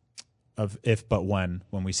if but when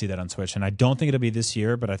we see that on Switch, and I don't think it'll be this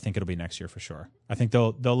year, but I think it'll be next year for sure. I think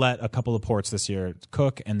they'll let a couple of ports this year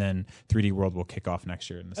cook, and then 3D World will kick off next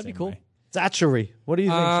year in the same way. Zachery, what do you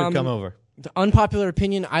think should come over? The unpopular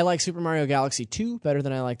opinion, I like Super Mario Galaxy 2 better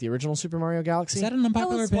than I like the original Super Mario Galaxy. Is that an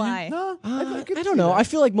unpopular opinion? Why? No, I don't know. I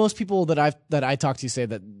feel like most people that I talk to say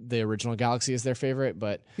that the original Galaxy is their favorite,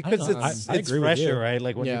 but because I it's agree with fresher, you. right?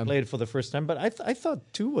 Like when Yeah. you played it for the first time. But I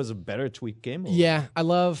thought 2 was a better tweaked game. yeah, I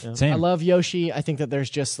love Yoshi. I think that there's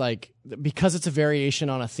just like, because it's a variation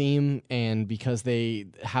on a theme, and because they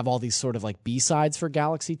have all these sort of like B-sides for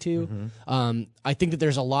Galaxy 2, I think that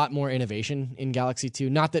there's a lot more innovation in Galaxy 2.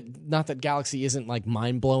 Not that Galaxy isn't like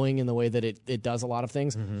mind-blowing in the way that it does a lot of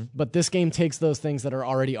things, but this game takes those things that are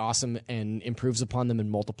already awesome and improves upon them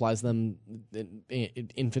and multiplies them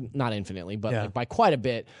not infinitely, but like by quite a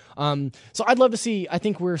bit. So I'd love to see, I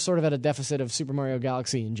think we're sort of at a deficit of Super Mario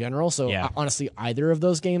Galaxy in general, so honestly either of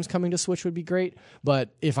those games coming to Switch would be great, but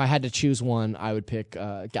if I had to choose one, I would pick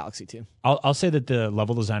Galaxy 2. I'll say that the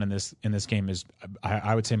level design in this game is,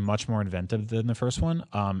 I would say, much more inventive than the first one,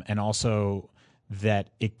 and also that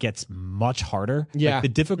it gets much harder. Yeah.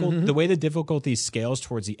 Like the way the difficulty scales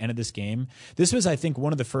towards the end of this game. This was, I think,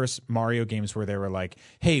 one of the first Mario games where they were like,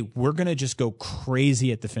 hey, we're going to just go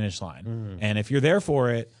crazy at the finish line. And if you're there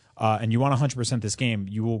for it, and you want 100% this game,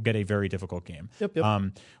 you will get a very difficult game.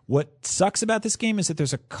 Yep. What sucks about this game is that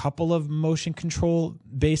there's a couple of motion control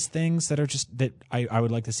based things that are just that I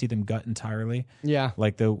would like to see them gut entirely. Yeah.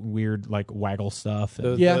 Like the weird like waggle stuff.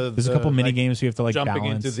 There's a couple mini games you have to like jumping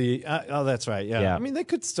balance. into the. That's right. Yeah. Yeah. I mean, they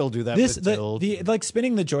could still do that. This with Tilt. the like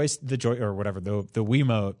spinning the joy or whatever the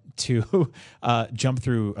Wiimote to jump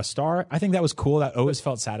through a star. I think that was cool. That always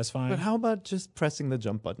felt satisfying. But how about just pressing the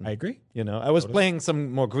jump button? I agree. You know, I was playing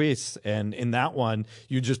some more Greece, and in that one,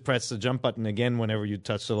 you just press the jump button again whenever you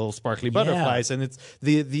touch the little sparkly butterflies, and it's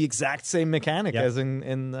the exact same mechanic as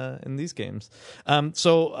in these games.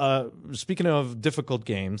 So speaking of difficult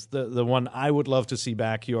games, the one I would love to see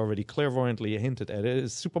back, you already clairvoyantly hinted at it,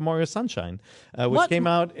 is Super Mario Sunshine, which came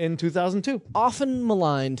out in 2002. Often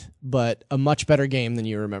maligned, but a much better game than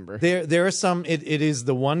you remember. There are some. It is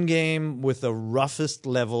the one game with the roughest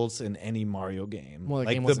levels in any Mario game. Well, the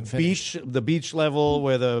like game wasn't finished. the beach level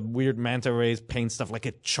where the weird manta rays paint stuff, like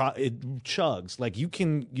it chugs. Like you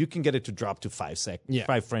can get it to drop to 5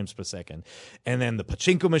 frames per second, and then the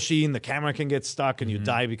pachinko machine, the camera can get stuck and you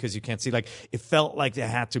die because you can't see. Like it felt like they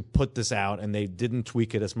had to put this out and they didn't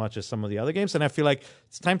tweak it as much as some of the other games. And I feel like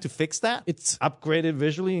it's time to fix that. It's upgrade it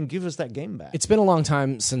visually and give us that game back. It's been a long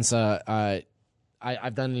time since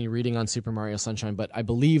I've done any reading on Super Mario Sunshine, but I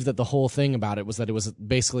believe that the whole thing about it was that it was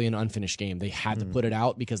basically an unfinished game. They had to put it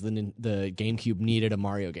out because the GameCube needed a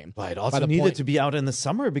Mario game. But it also needed to be out in the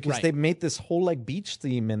summer because they made this whole like beach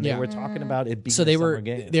theme, and they were talking about it being a summer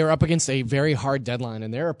game. They were up against a very hard deadline,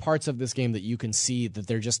 and there are parts of this game that you can see that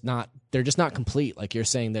they're just not complete. Like you're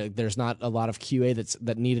saying, that there's not a lot of QA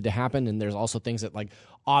that needed to happen, and there's also things that like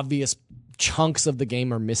obvious chunks of the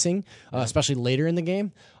game are missing, especially later in the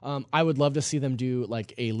game. I would love to see them do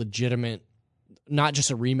like a legitimate, not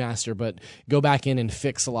just a remaster, but go back in and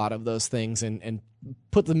fix a lot of those things and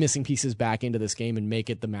put the missing pieces back into this game and make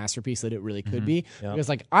it the masterpiece that it really could be. Yeah. Because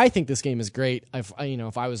like I think this game is great. If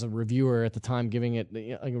I was a reviewer at the time giving it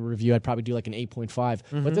like a review, I'd probably do like an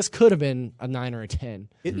 8.5. But this could have been a 9 or a 10.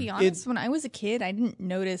 To be honest, when I was a kid, I didn't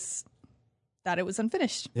notice that it was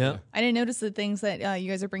unfinished. Yeah, I didn't notice the things that you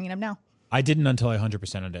guys are bringing up now. I didn't until I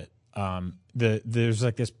 100%ed it. There's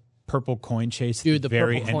like this purple coin chase. Dude, the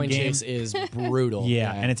very purple coin chase is brutal.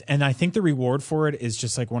 Yeah, and I think the reward for it is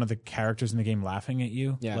just like one of the characters in the game laughing at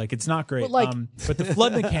you. Yeah. Like it's not great. But, like- but the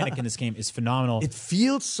flood mechanic in this game is phenomenal. it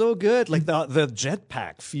feels so good. Like the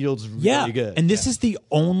jetpack feels really good. And this is the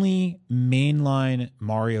only mainline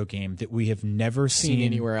Mario game that we have never seen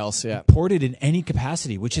anywhere else. Yeah. ported in any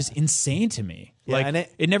capacity, which is insane to me. Yeah, Like and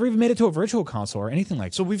it never even made it to a virtual console or anything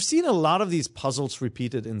like that. So we've seen a lot of these puzzles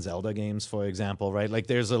repeated in Zelda games, for example, right? Like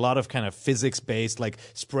there's a lot of kind of physics-based, like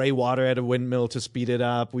spray water at a windmill to speed it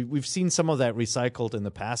up. We've seen some of that recycled in the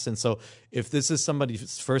past, and so if this is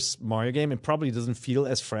somebody's first Mario game, it probably doesn't feel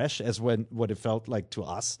as fresh as what it felt like to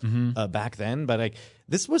us back then. But like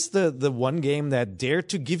this was the one game that dared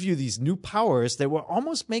to give you these new powers that were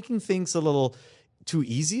almost making things a little too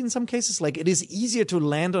easy in some cases. Like it is easier to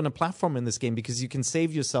land on a platform in this game because you can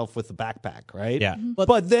save yourself with the backpack, right? Yeah.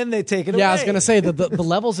 But then they take it away. Yeah, I was gonna say the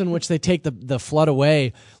levels in which they take the flood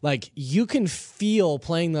away, like you can feel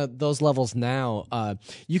playing those levels now.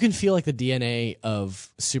 You can feel like the DNA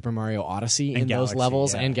of Super Mario Odyssey in those Galaxy,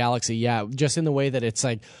 levels yeah. and Galaxy. Yeah, just in the way that it's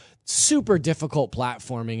like super difficult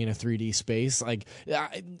platforming in a 3D space. Like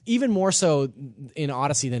even more so in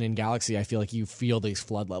Odyssey than in Galaxy. I feel like you feel these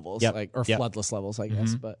flood levels, floodless levels, I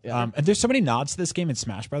guess. But yeah. And there's so many nods to this game in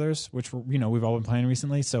Smash Brothers, which we've all been playing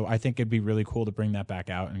recently. So I think it'd be really cool to bring that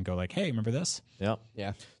back out and go like, hey, remember this?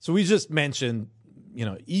 Yeah. So we just mentioned,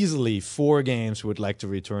 easily 4 games we would like to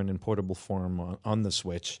return in portable form on the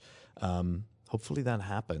Switch. Hopefully that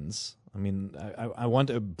happens. I mean, I want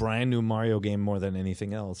a brand new Mario game more than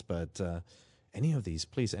anything else, but any of these,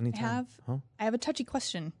 please, anytime. I have a touchy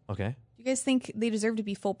question. Okay. Do you guys think they deserve to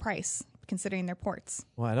be full price, considering their ports?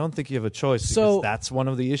 Well, I don't think you have a choice because So- that's one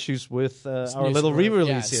of the issues with our New little Super- re-release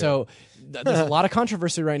yeah, here. So there's a lot of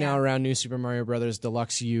controversy right now around New Super Mario Brothers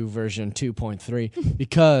Deluxe U version 2.3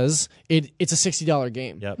 because it's a $60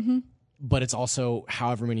 game. Yep. But it's also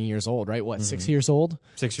however many years old, right? What, 6 years old?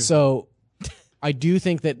 6 years So I do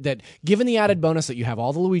think that given the added bonus that you have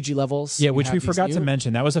all the Luigi levels. Yeah, you which have we these forgot to new-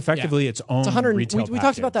 mention. That was effectively its own It's 100. retail We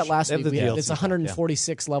talked about that package. last They have week. the DLC It's pack,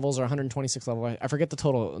 146 levels or 126 levels. I forget the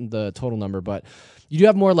total number, but you do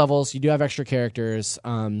have more levels. You do have extra characters.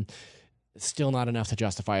 Still not enough to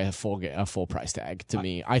justify a full price tag to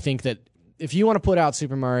me. I think that if you want to put out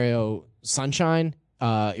Super Mario Sunshine,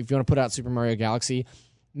 if you want to put out Super Mario Galaxy,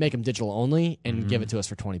 make them digital only and give it to us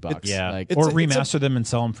for $20. Yeah, Like, or remaster them and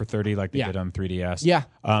sell them for $30 like they Yeah. did on 3DS. Yeah.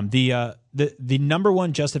 The number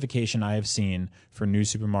one justification I have seen for New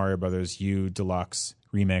Super Mario Brothers U Deluxe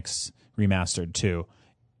Remix Remastered 2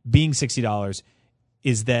 being $60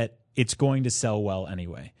 is that it's going to sell well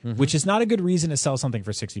anyway, which is not a good reason to sell something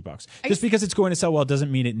for $60. Just because it's going to sell well doesn't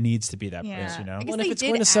mean it needs to be that price, I guess Well, and they if it's did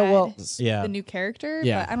going to sell well, add Yeah. the new character,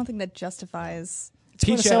 Yeah. but I don't think that justifies. it's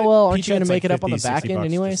going to sell well. Aren't you PCI going to make it up on the 50, back 60 end bucks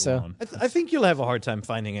anyway? just So alone. I think you'll have a hard time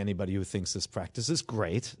finding anybody who thinks this practice is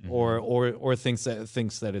great or thinks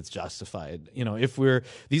that it's justified. You know,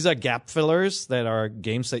 these are gap fillers that are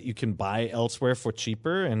games that you can buy elsewhere for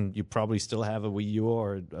cheaper, and you probably still have a Wii U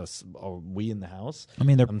or Wii in the house. I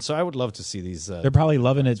mean, So I would love to see these. they're probably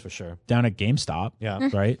loving it for sure. down at GameStop. Yeah.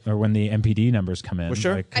 Right? Or when the MPD numbers come in. For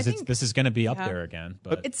sure. Because I think- this is going to be up yeah. there again.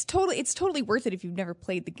 But It's totally worth it if you've never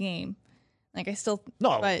played the game. Like I still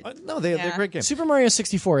They're great games. Super Mario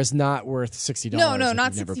 64 is not worth $60. No, if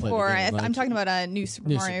not you've never played the 64. game. Like, I'm talking about a new Super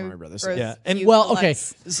New Mario, Super Mario Brothers. Yeah, and- U Well, okay,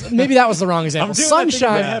 Deluxe. maybe that was the wrong example. doing that thing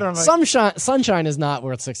in my head, I'm like- Sunshine is not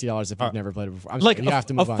worth $60 if you've never played it before. I'm like sorry, you have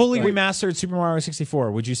to a move on. fully Go ahead. remastered Super Mario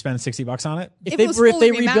 64, would you spend $60 on it? If If they it was if they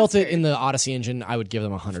fully rebuilt it remastered. in the Odyssey engine, I would give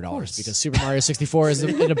them $100 because Super Mario 64 is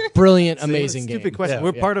a brilliant, amazing game. Stupid question. Yeah,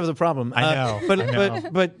 We're yeah. part of the problem. I know, But I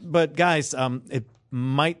know. but guys, it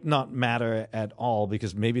might not matter at all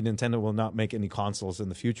because maybe Nintendo will not make any consoles in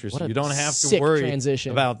the future, so What a you don't have to sick worry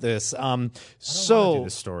transition. about this. I do So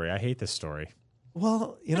this story. I hate this story.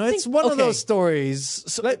 well, you know, I it's think- one of okay. those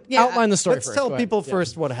stories. Yeah. Outline the story Let's first. tell Go ahead. people Yeah.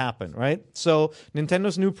 first what happened, right? So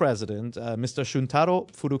Nintendo's new president, Mr. Shuntaro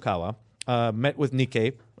Furukawa, met with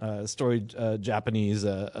Nikkei, storied Japanese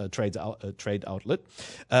trade outlet,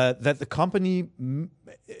 that the company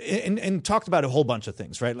and talked about a whole bunch of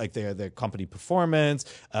things, right? Like their company performance,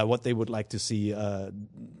 what they would like to see,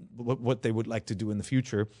 what they would like to do in the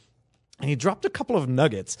future. And he dropped a couple of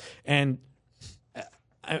nuggets, and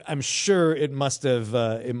I'm sure it must have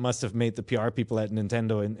made the PR people at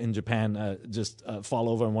Nintendo in Japan just fall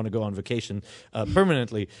over and want to go on vacation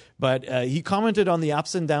permanently. But he commented on the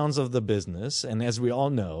ups and downs of the business, and as we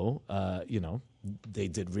all know, they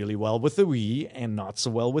did really well with the Wii and not so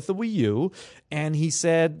well with the Wii U. And he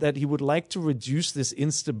said that he would like to reduce this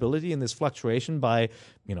instability and this fluctuation by,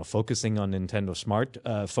 focusing on Nintendo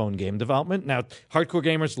smartphone game development. Now, hardcore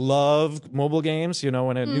gamers love mobile games. When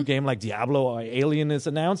a new game like Diablo or Alien is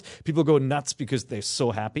announced, people go nuts because they're so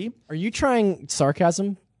happy. Are you trying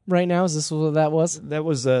sarcasm right now? Is this what that was? That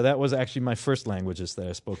was actually my first languages that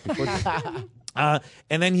I spoke before.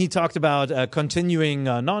 And then he talked about continuing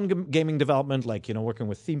non-gaming development, like working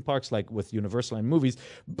with theme parks, like with Universal and movies.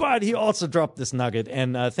 But he also dropped this nugget,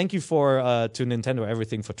 and thank you to Nintendo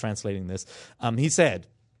Everything for translating this. He said,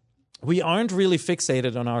 "We aren't really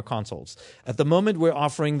fixated on our consoles. At the moment, we're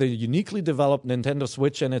offering the uniquely developed Nintendo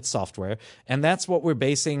Switch and its software, and that's what we're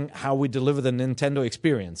basing how we deliver the Nintendo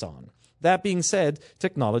experience on. That being said,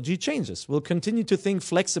 technology changes. We'll continue to think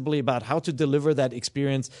flexibly about how to deliver that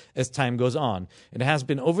experience as time goes on. It has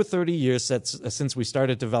been over 30 years since we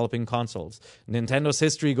started developing consoles. Nintendo's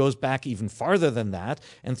history goes back even farther than that,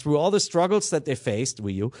 and through all the struggles that they faced,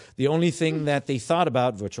 Wii U, the only thing that they thought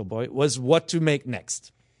about, Virtual Boy, was what to make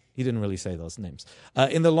next." He didn't really say those names.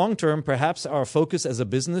 In the long term, perhaps our focus as a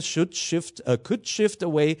business could shift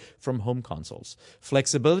away from home consoles.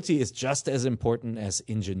 Flexibility is just as important as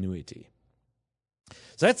ingenuity.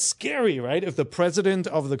 So that's scary, right? If the president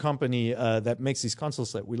of the company that makes these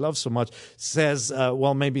consoles that we love so much says,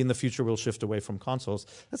 well, maybe in the future we'll shift away from consoles.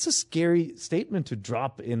 That's a scary statement to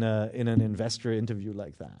drop in an investor interview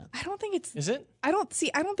like that. I don't think it's. Is it? I don't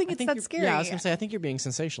think it's that you're- scary. Yeah, I was gonna say I think you're being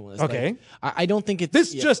sensationalist. Okay. Like, I don't think it's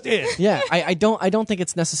This yeah. just is. Yeah, I don't think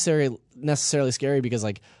it's necessarily scary because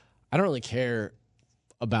I don't really care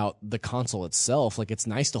about the console itself. Like it's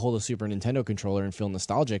nice to hold a Super Nintendo controller and feel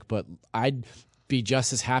nostalgic, but I'd be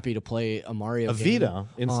just as happy to play a Mario A game Vita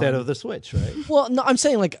instead of the Switch, right? Well, no, I'm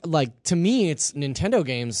saying like to me, it's Nintendo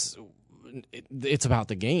games. It's about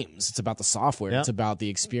the games. It's about the software. Yeah. It's about the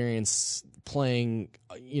experience playing,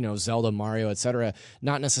 Zelda, Mario, etc.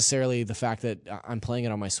 Not necessarily the fact that I'm playing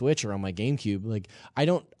it on my Switch or on my GameCube. Like I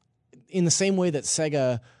don't. In the same way that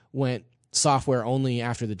Sega went software only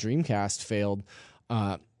after the Dreamcast failed,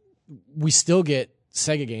 we still get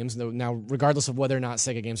Sega games. Now, regardless of whether or not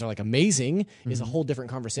Sega games are like amazing, is a whole different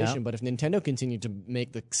conversation. Yeah. But if Nintendo continued to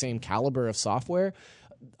make the same caliber of software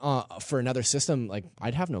for another system, like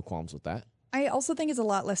I'd have no qualms with that. I also think it's a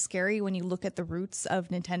lot less scary when you look at the roots of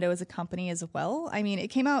Nintendo as a company as well. I mean,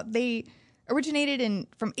 they originated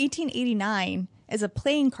from 1889 as a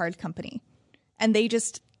playing card company. And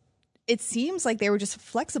it seems like they were just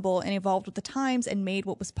flexible and evolved with the times and made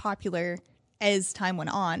what was popular as time went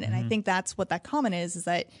on. And I think that's what that comment is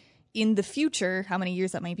that in the future, how many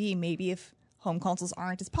years that might be, maybe if home consoles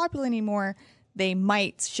aren't as popular anymore, they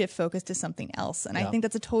might shift focus to something else. And I think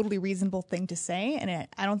that's a totally reasonable thing to say. And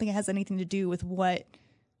I don't think it has anything to do with what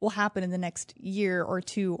will happen in the next year or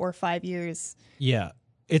 2 or 5 years. Yeah.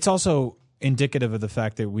 It's also, indicative of the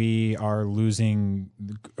fact that we are losing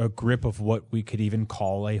a grip of what we could even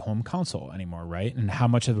call a home console anymore, right? And how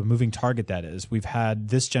much of a moving target that is. We've had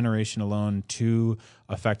this generation alone 2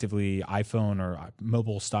 effectively iPhone or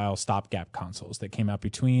mobile style stopgap consoles that came out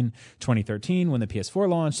between 2013 when the PS4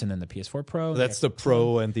 launched and then the PS4 Pro. That's the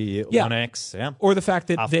Pro and the Yeah. One X. Yeah. Or the fact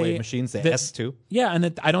that Halfway machines, the S2. Yeah, and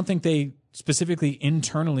that I don't think they specifically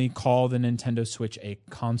internally call the Nintendo Switch a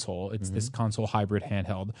console. It's this console hybrid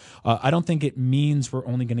handheld. I don't think it means we're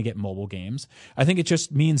only going to get mobile games. I think it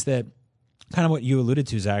just means that kind of what you alluded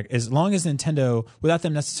to, Zach, as long as Nintendo, without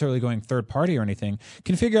them necessarily going third party or anything,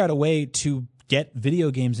 can figure out a way to get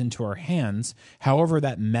video games into our hands, however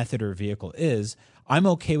that method or vehicle is, I'm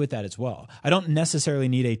okay with that as well. I don't necessarily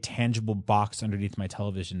need a tangible box underneath my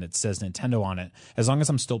television that says Nintendo on it, as long as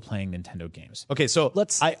I'm still playing Nintendo games. Okay, so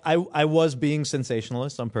I was being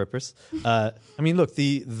sensationalist on purpose. I mean, look,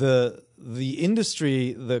 the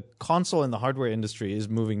industry, the console and the hardware industry is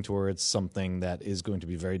moving towards something that is going to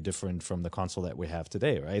be very different from the console that we have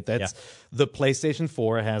today, right? That's the PlayStation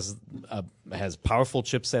 4 has powerful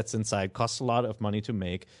chipsets inside, costs a lot of money to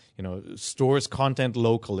make, stores content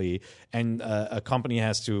locally, and a company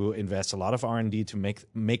has to invest a lot of R&D to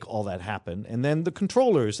make all that happen. And then the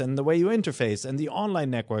controllers and the way you interface and the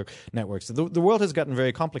online networks. The world has gotten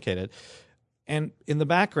very complicated. And in the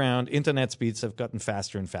background, internet speeds have gotten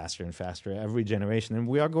faster and faster and faster every generation. And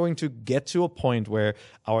we are going to get to a point where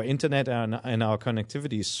our internet and our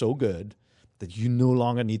connectivity is so good that you no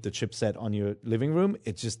longer need the chipset on your living room.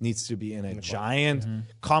 It just needs to be in a giant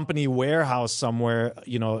company warehouse somewhere,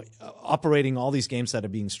 operating all these games that are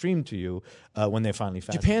being streamed to you when they finally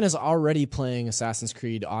fast. Japan is already playing Assassin's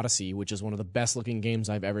Creed Odyssey, which is one of the best looking games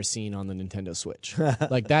I've ever seen on the Nintendo Switch.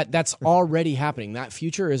 Like that's already happening. That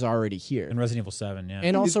future is already here. And Resident Evil 7, yeah.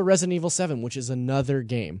 And also Resident Evil 7, which is another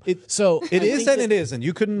game. It is and it isn't.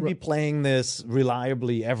 You couldn't be playing this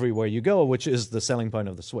reliably everywhere you go, which is the selling point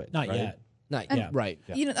of the Switch. Not right? yet. Right.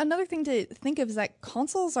 Another thing to think of is that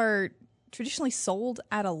consoles are traditionally sold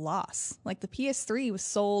at a loss. Like the PS3 was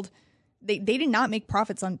sold, they did not make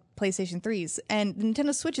profits on PlayStation 3s. And the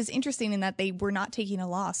Nintendo Switch is interesting in that they were not taking a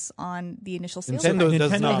loss on the initial sales.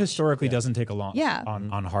 Nintendo historically doesn't take a loss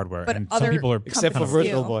on hardware. But and some people are except for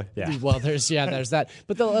Virtual Boy. Yeah. Well, there's that.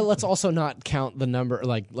 But let's also not count the number.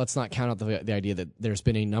 Like, let's not count out the idea that there's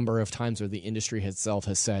been a number of times where the industry itself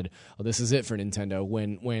has said, "Oh, this is it for Nintendo."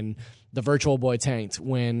 When the Virtual Boy tanked,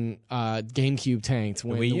 when GameCube tanked,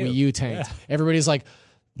 when the Wii U tanked, everybody's like,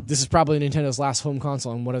 this is probably Nintendo's last home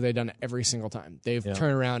console, and what have they done every single time? They've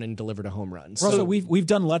turned around and delivered a home run. So we've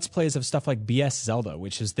done Let's Plays of stuff like BS Zelda,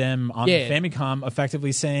 which is them on the Famicom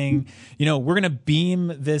effectively saying, we're going to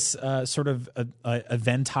beam this sort of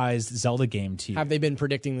eventized Zelda game to you. Have they been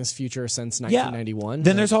predicting this future since 1991?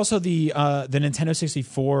 Then there's also the Nintendo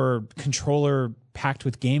 64 controller packed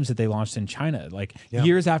with games that they launched in China,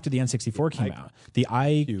 years after the N64 came out. The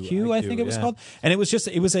IQ, I think it was called. And it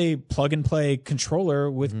was a plug and play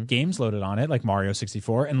controller with games loaded on it, like Mario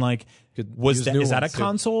 64. And is that a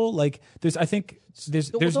console? There's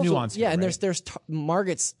nuance. Yeah, here, and right? there's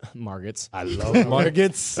markets. I love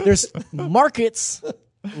markets. There's markets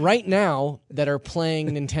right now that are playing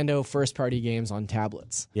Nintendo first party games on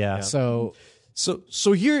tablets. Yeah.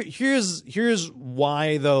 So here's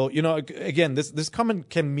why, though. Again, this comment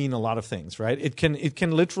can mean a lot of things, right? It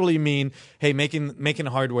can literally mean, hey, making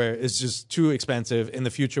hardware is just too expensive. In the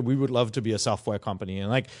future, we would love to be a software company.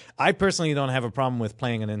 And I personally don't have a problem with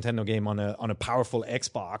playing a Nintendo game on a powerful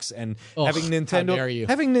Xbox and having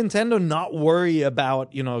Nintendo not worry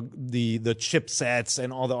about the chipsets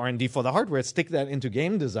and all the R&D for the hardware. Stick that into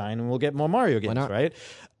game design, and we'll get more Mario games, right?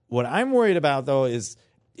 What I'm worried about, though, is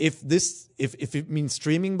if it means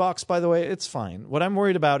streaming box, by the way, it's fine. What I'm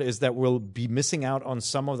worried about is that we'll be missing out on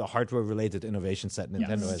some of the hardware-related innovations that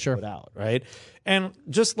Nintendo has put out, right? And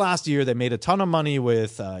just last year, they made a ton of money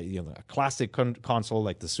with a classic console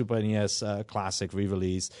like the Super NES Classic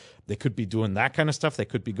re-release. They could be doing that kind of stuff. They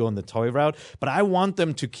could be going the toy route. But I want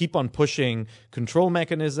them to keep on pushing control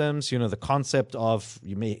mechanisms, the concept of,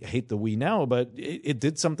 you may hate the Wii now, but it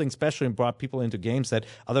did something special and brought people into games that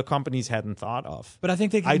other companies hadn't thought of. But I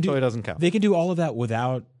think they can iToy doesn't count. They can do all of that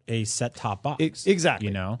without a set-top box. Exactly.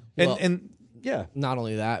 And not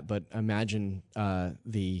only that, but imagine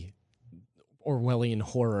the Orwellian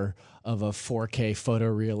horror of a 4K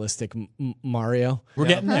photorealistic Mario. We're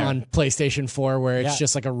getting there. On PlayStation 4, where it's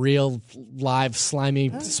just like a real live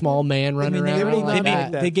slimy small man running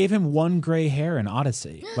around. They gave him one gray hair in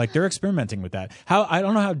Odyssey. They're experimenting with that. I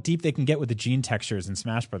don't know how deep they can get with the gene textures in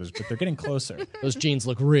Smash Brothers, but they're getting closer. Those genes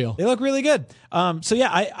look real. They look really good.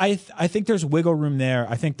 I think there's wiggle room there.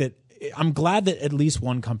 I think that I'm glad that at least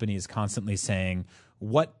one company is constantly saying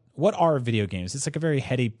what are video games? It's like a very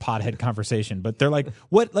heady pothead conversation, but they're like,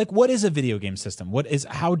 what is a video game system?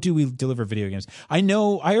 How do we deliver video games? I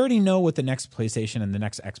already know what the next PlayStation and the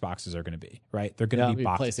next Xboxes are going to be, right? They're going to be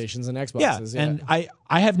boxes. PlayStations and Xboxes. Yeah. And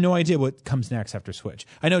I have no idea what comes next after Switch.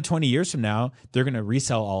 I know 20 years from now, they're going to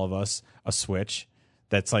resell all of us a Switch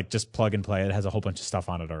that's like just plug and play. It has a whole bunch of stuff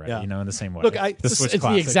on it already, in the same way. Look, the Switch it's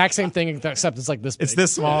Classic. the exact same thing, except it's like this big. It's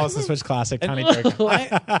this small. It's the Switch Classic. Tiny jerk.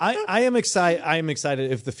 I am excited. I am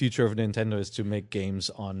excited if the future of Nintendo is to make games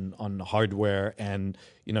on hardware and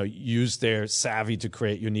use their savvy to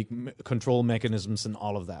create unique control mechanisms and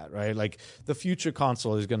all of that. Right, like the future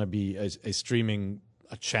console is going to be a streaming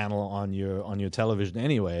channel on your television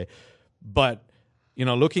anyway, but.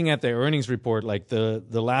 Looking at their earnings report, like the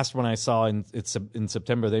last one I saw in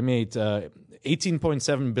September, they made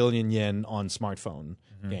 18.7 billion yen on smartphone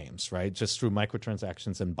games, right? Just through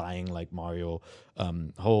microtransactions and buying like Mario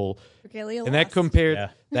whole. And that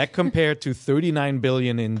compared to 39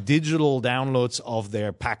 billion in digital downloads of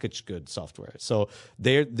their packaged goods software. So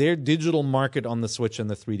their digital market on the Switch and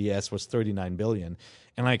the 3DS was 39 billion,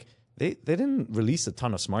 and like. They didn't release a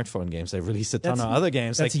ton of smartphone games. They released a ton of other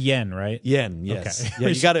games. That's like yen, right? Yen, yes.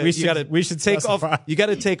 Okay. Yeah, we should take off. You got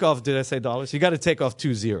to take off. Did I say dollars? You got to take off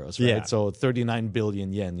 2 zeros, right? Yeah. So 39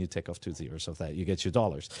 billion yen. You take off 2 zeros of that. You get your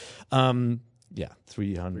dollars.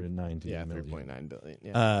 390 million. 3.9 billion.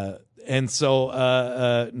 Yeah. And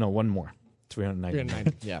so no, one more.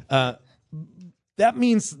 390. Yeah. That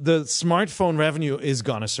means the smartphone revenue is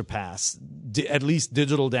gonna surpass at least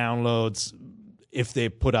digital downloads. If they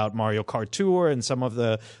put out Mario Kart Tour and some of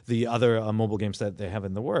the other mobile games that they have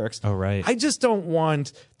in the works. Oh, right. I just don't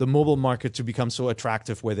want the mobile market to become so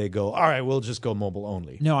attractive where they go, all right, we'll just go mobile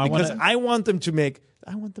only. No, I want them to make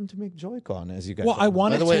Joy-Con, as you guys. Well, I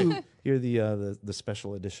wanted By the way, to. Here the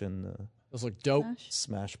special edition. Those look dope.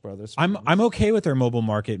 Smash Brothers. I'm okay with their mobile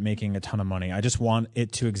market making a ton of money. I just want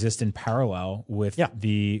it to exist in parallel with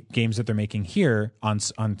the games that they're making here on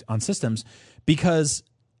systems, because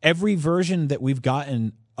every version that we've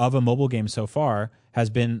gotten of a mobile game so far has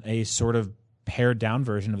been a sort of pared down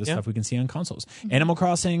version of the stuff we can see on consoles. Animal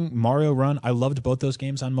Crossing, Mario Run, I loved both those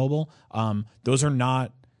games on mobile. Those are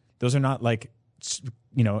not like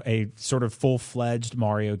a sort of full-fledged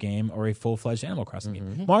Mario game or a full-fledged Animal Crossing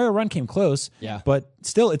game. Mario Run came close, but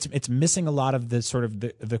still it's missing a lot of the sort of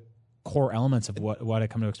the core elements of what I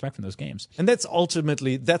come to expect from those games. And that's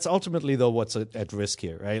ultimately though what's at risk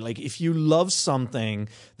here, right? Like if you love something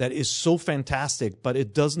that is so fantastic, but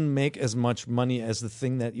it doesn't make as much money as the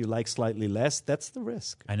thing that you like slightly less, that's the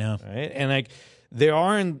risk. I know. Right? And like there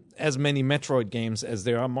aren't as many Metroid games as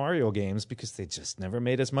there are Mario games because they just never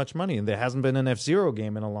made as much money. And there hasn't been an F-Zero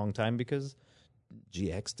game in a long time because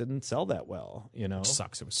GX didn't sell that well, It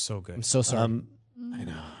sucks. It was so good. I'm so sorry. I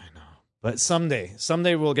know. But someday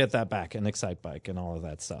we'll get that back, and Excitebike and all of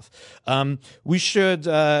that stuff. We should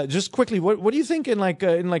just quickly. What do you think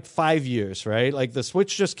in 5 years? Right, like the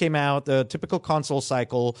Switch just came out. The typical console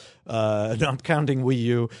cycle, not counting Wii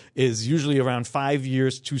U, is usually around 5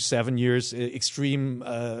 years to 7 years. Extreme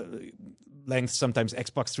length. Sometimes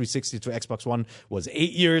Xbox 360 to Xbox One was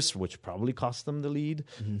 8 years, which probably cost them the lead.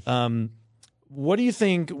 What do you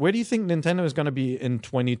think? Where do you think Nintendo is going to be in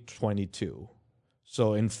 2022?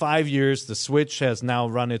 So in 5 years, the Switch has now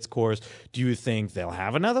run its course. Do you think they'll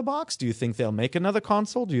have another box? Do you think they'll make another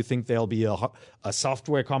console? Do you think they'll be a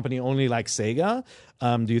software company only like Sega?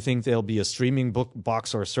 Do you think they'll be a streaming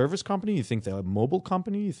box or a service company? You think they're a mobile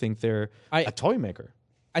company? You think they're a toy maker?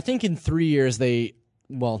 I think in 3 years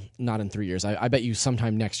well, not in 3 years. I bet you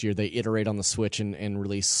sometime next year they iterate on the Switch and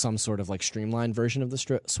release some sort of like streamlined version of the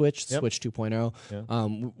Switch, Switch 2.0.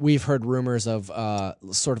 Yeah. We've heard rumors of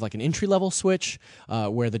sort of like an entry-level Switch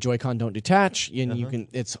where the Joy-Con don't detach and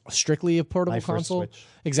it's strictly a portable console. Switch.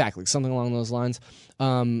 Exactly, something along those lines.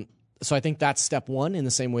 So I think that's step one, in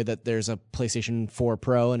the same way that there's a PlayStation 4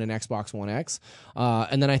 Pro and an Xbox One X.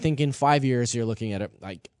 And then I think in 5 years you're looking at it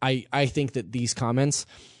like I think that these comments,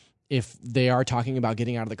 if they are talking about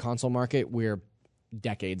getting out of the console market, we're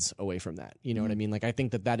decades away from that. You know what I mean? Like, I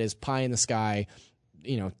think that is pie in the sky,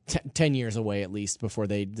 10 years away at least before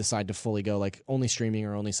they decide to fully go like only streaming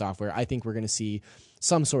or only software. I think we're going to see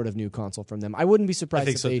some sort of new console from them. I wouldn't be surprised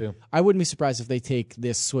if they take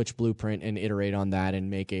this Switch blueprint and iterate on that and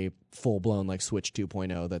make a full-blown like Switch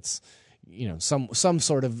 2.0 that's some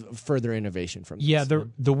sort of further innovation from this. Yeah,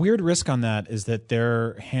 the weird risk on that is that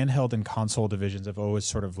their handheld and console divisions have always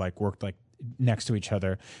sort of like worked like next to each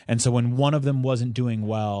other, and so when one of them wasn't doing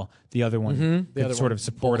well, the other one could sort of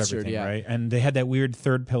support everything, right? And they had that weird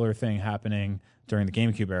third pillar thing happening during the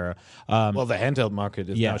GameCube era. Well, the handheld market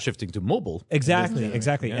is Yeah. now shifting to mobile.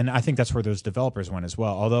 Exactly. And I think that's where those developers went as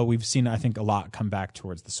well. Although we've seen, I think, a lot come back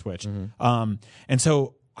towards the Switch. And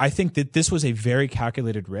so I think that this was a very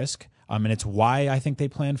calculated risk. And it's why I think they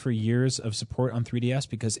planned for years of support on 3DS,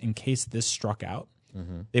 because in case this struck out,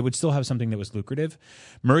 they would still have something that was lucrative.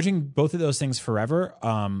 Merging both of those things forever,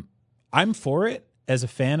 I'm for it as a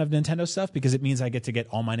fan of Nintendo stuff, because it means I get to get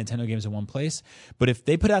all my Nintendo games in one place. But if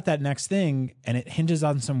they put out that next thing and it hinges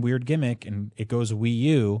on some weird gimmick and it goes Wii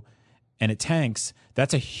U and it tanks,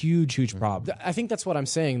 that's a huge problem. I think that's what I'm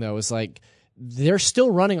saying, though, is like they're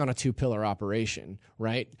still running on a two-pillar operation,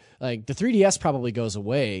 right? Like the 3DS probably goes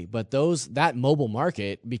away, but that mobile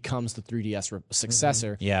market becomes the 3DS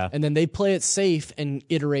successor. Yeah. And then they play it safe and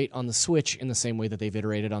iterate on the Switch in the same way that they've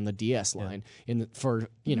iterated on the DS line for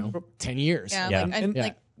 10 years. Yeah, Yeah.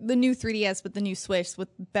 like the new 3DS with the new Switch with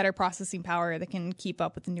better processing power that can keep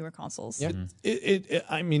up with the newer consoles. Yeah.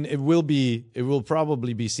 I mean, it will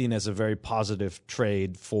probably be seen as a very positive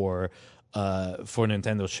trade for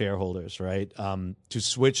Nintendo shareholders, right? To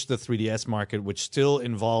switch the 3DS market, which still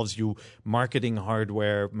involves you marketing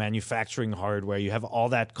hardware, manufacturing hardware, you have all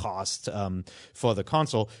that cost for the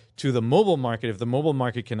console, to the mobile market. If the mobile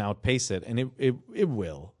market can outpace it, and it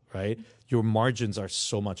will, right? Your margins are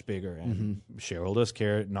so much bigger, and shareholders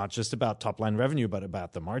care not just about top line revenue, but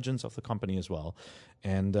about the margins of the company as well.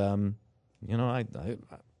 And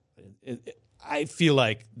I feel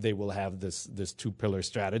like they will have this two-pillar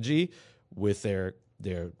strategy with their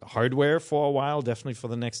hardware for a while, definitely for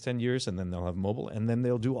the next 10 years, and then they'll have mobile, and then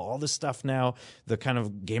they'll do all this stuff now, the kind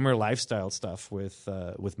of gamer lifestyle stuff with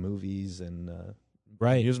movies and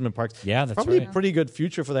amusement parks. Yeah, that's probably right. a pretty good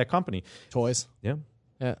future for that company. Toys. Yeah,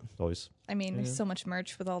 Yeah. always. I mean, there's so much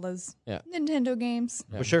merch with all those Yeah. Nintendo games.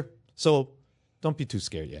 For sure. So don't be too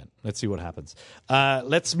scared yet. Let's see what happens.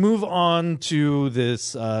 Let's move on to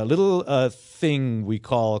this little thing we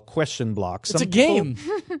call question blocks. It's a game.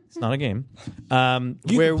 It's not a game.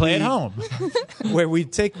 You where can play we- at home. where we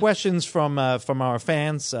take questions from our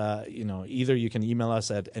fans. Either you can email us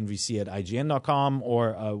at nvc@ign.com,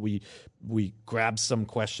 or we grab some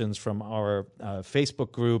questions from our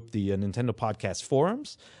Facebook group, the Nintendo Podcast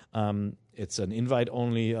Forums. It's an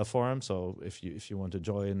invite-only forum, so if you want to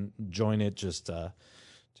join it, just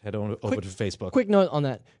head over to Facebook. Quick note on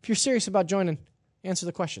that. If you're serious about joining, answer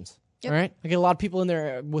the questions. Yep. All right? I get a lot of people in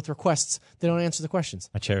there with requests. They don't answer the questions.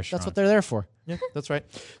 I cherish That's Sean. what they're there for. Yeah, that's right.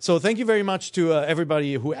 So thank you very much to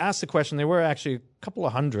everybody who asked the question. There were actually a couple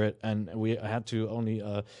of hundred, and we had to only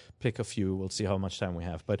pick a few. We'll see how much time we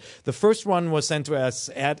have. But the first one was sent to us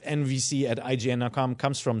at nvc@ign.com,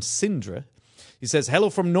 comes from Sindre. He says, hello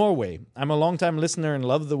from Norway. I'm a long-time listener and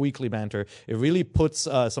love the weekly banter. It really puts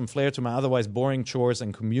some flair to my otherwise boring chores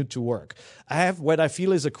and commute to work. I have what I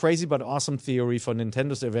feel is a crazy but awesome theory for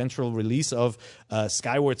Nintendo's eventual release of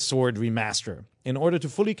Skyward Sword Remaster. In order to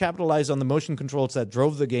fully capitalize on the motion controls that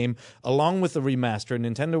drove the game, along with the remaster,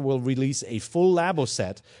 Nintendo will release a full Labo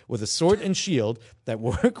set with a sword and shield that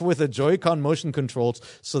work with the Joy-Con motion controls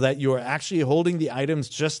so that you are actually holding the items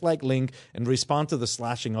just like Link and respond to the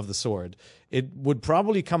slashing of the sword. It would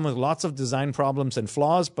probably come with lots of design problems and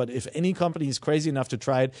flaws, but if any company is crazy enough to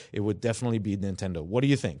try it, it would definitely be Nintendo. What do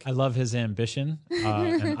you think? I love his ambition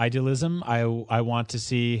and idealism. I want to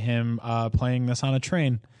see him playing this on a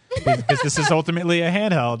train, because this is ultimately a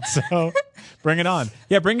handheld. So bring it on.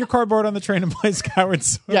 Yeah, bring your cardboard on the train and play Skyward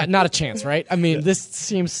Sword. Yeah, not a chance, right? I mean, this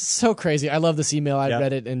seems so crazy. I love this email. I Yeah.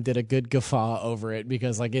 read it and did a good guffaw over it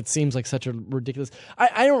because, like, it seems like such a ridiculous.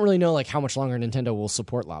 I don't really know, like, how much longer Nintendo will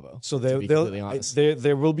support Labo. So to be completely there honest.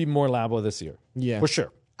 will be more Labo this year. Yeah. For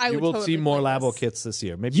sure. I you would will totally see more play Labo this. kits this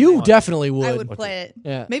year. Maybe You one. definitely would. I would play it.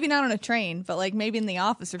 Yeah. Maybe not on a train, but like maybe in the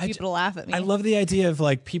office for people to laugh at me. I love the idea of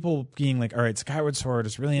like people being like, all right, Skyward Sword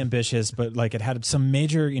is really ambitious, but like it had some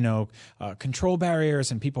major, control barriers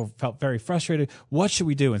and people felt very frustrated. What should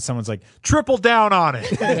we do? And someone's like, triple down on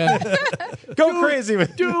it. Go crazy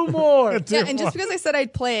with Do more. yeah, and just because I said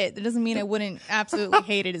I'd play it, that doesn't mean I wouldn't absolutely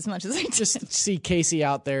hate it as much as I did. Just see Casey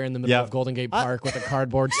out there in the middle Yeah. of Golden Gate Park with a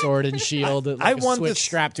cardboard sword and shield, like I a want switch this-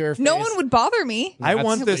 strapped to her face. No one would bother me. I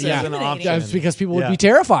want this Yeah. as an option. Yeah, it's because people would Yeah. be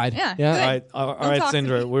terrified. Yeah, yeah. good. All right, all Don't right, talk to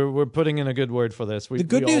Sindra. me. We're putting in a good word for this. The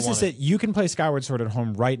good news is that you can play Skyward Sword at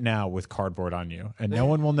home right now with cardboard on you, and no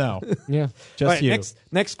one will know. Yeah. Just all right, you.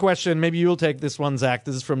 next question. Maybe you'll take this one, Zach.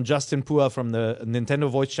 This is from Justin Pua from the Nintendo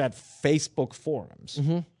Voice Chat Facebook forums.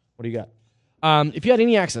 What do you got? If you had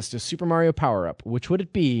any access to Super Mario Power Up, which would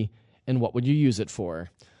it be, and what would you use it for?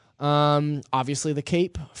 Obviously, the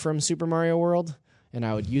cape from Super Mario World, and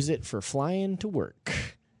I would use it for flying to work.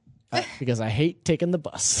 because I hate taking the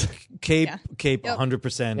bus. Cape, Yeah. Cape, Yep.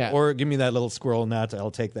 100%. Yeah. Or give me that little squirrel nut.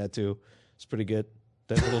 I'll take that too. It's pretty good.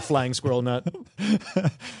 That little flying squirrel nut.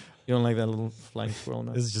 You don't like that little flying squirrel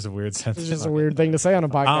nut? This is just a weird sentence. It's just a weird thing to say on a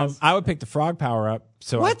podcast. I would pick the frog power up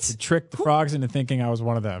to trick the frogs into thinking I was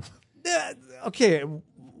one of them. Okay.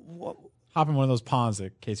 Hop in one of those ponds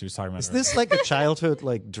that Casey was talking about. Is this like a childhood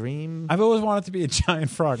like dream? I've always wanted to be a giant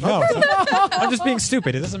frog. No, I'm just being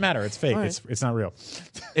stupid. It doesn't matter. It's fake. It's not real.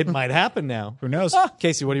 It might happen now. Who knows?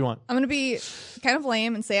 Casey, what do you want? I'm gonna be kind of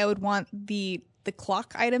lame and say I would want the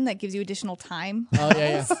clock item that gives you additional time. Oh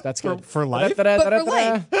yeah, that's good For life? But for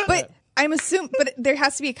life. But I'm assuming, but there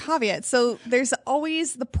has to be a caveat. So there's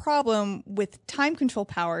always the problem with time control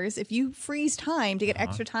powers. If you freeze time to get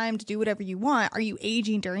extra time to do whatever you want, are you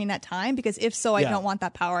aging during that time? Because if so, I Yeah. don't want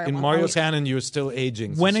that power. I In want Mario always- canon, you're still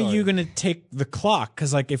aging. so When sorry. are you going to take the clock?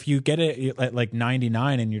 Because like if you get it at like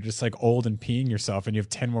 99 and you're just like old and peeing yourself and you have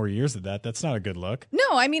 10 more years of that, that's not a good look. No,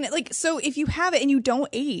 I mean, like, so if you have it and you don't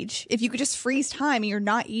age, if you could just freeze time and you're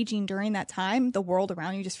not aging during that time, the world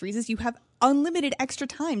around you just freezes, you have unlimited extra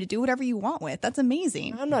time to do whatever you want with. That's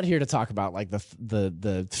amazing. I'm not here to talk about like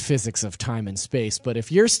the physics of time and space, but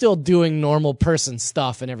if you're still doing normal person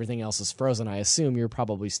stuff and everything else is frozen, I assume you're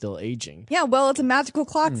probably still aging. Yeah, well, it's a magical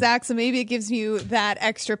clock, Zach, so maybe it gives you that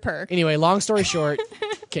extra perk. Anyway, long story short,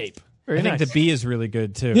 Cape. I think the bee is really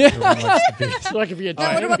good too. Yeah. Everyone likes the bee. So I could be a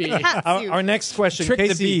Now, what about the giant bee. cat suit? Our next question, Trick the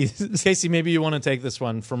Casey. bees. Casey, maybe you want to take this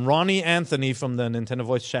one from Ronnie Anthony from the Nintendo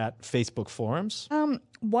Voice Chat Facebook forums.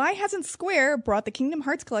 Why hasn't Square brought the Kingdom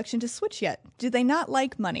Hearts collection to Switch yet? Do they not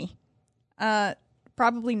like money?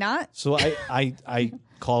 Probably not. So I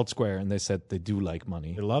called Square and they said they do like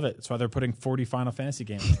money. They love it. That's why they're putting 40 Final Fantasy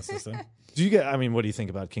games on the system. Do you get? I mean, what do you think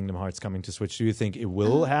about Kingdom Hearts coming to Switch? Do you think it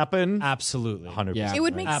will happen? Absolutely. 100%. Yeah. It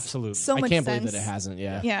would make Absolutely. so I much can't sense. believe that it hasn't.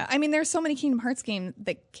 Yeah. Yeah, I mean, there's so many Kingdom Hearts games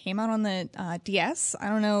that came out on the DS. I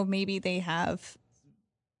don't know, maybe they have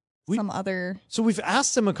some other. So we've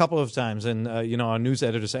asked him a couple of times, and our news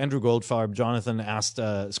editors, Andrew Goldfarb, Jonathan, asked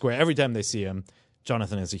Square every time they see him.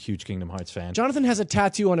 Jonathan is a huge Kingdom Hearts fan. Jonathan has a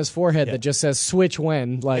tattoo on his forehead that just says "Switch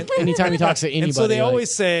when." Like anytime he talks to anybody, And so they like,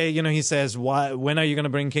 always say, he says, when are you going to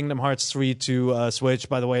bring Kingdom Hearts 3 to Switch?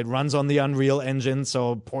 By the way, it runs on the Unreal Engine,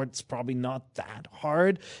 so port's probably not that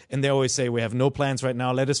hard. And they always say, we have no plans right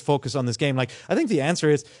now. Let us focus on this game. Like, I think the answer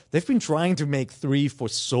is they've been trying to make 3 for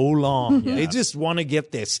so long. They just want to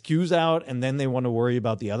get their SKUs out, and then they want to worry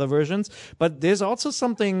about the other versions. But there's also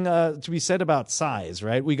something to be said about size,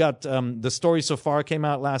 right? We got the story so far came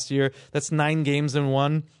out last year. That's 9 games in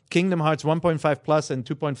one. Kingdom Hearts 1.5 Plus and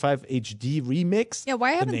 2.5 HD Remix. Yeah,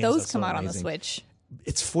 why The haven't names those are come so out on the amazing. Switch?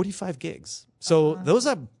 It's 45 gigs. So those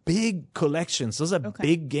are big collections. Those are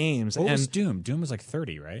big games. What was and Doom? Doom was like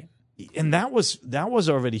 30, right? and that was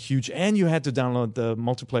already huge. And you had to download the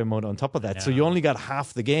multiplayer mode on top of that. So you only got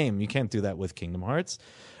half the game. You can't do that with Kingdom Hearts.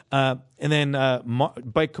 And then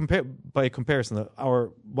by comparison,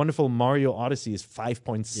 our wonderful Mario Odyssey is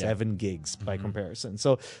 5.7 gigs by comparison.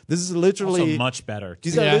 So this is literally Also much better.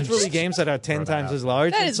 These are literally games that are 10 times as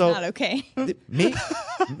large. That and is so not okay.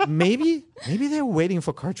 maybe they're waiting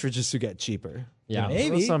for cartridges to get cheaper. Yeah.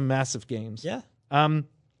 Those are some massive games. Yeah.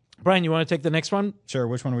 Brian, you want to take the next one Sure.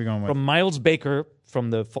 Which one are we going with? from Miles Baker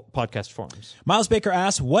from the podcast forums? Miles Baker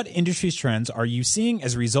asks, what industry trends are you seeing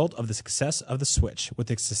as a result of the success of the Switch? With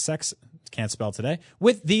the success, can't spell today.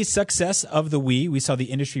 With the success of the Wii, we saw the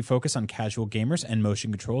industry focus on casual gamers and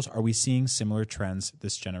motion controls. Are we seeing similar trends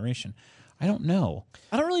this generation? I don't know.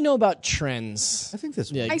 I don't really know about trends. I think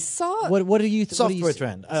this Yeah. I saw. What do you? what do you software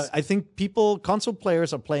trend. I think console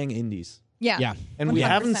players are playing indies. Yeah. Yeah. And we 100%.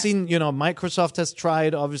 haven't seen, Microsoft has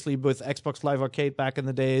tried, obviously, with Xbox Live Arcade back in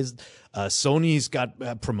the days. Sony's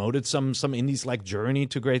got promoted some indies like Journey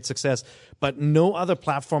to great success. But no other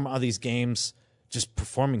platform are these games just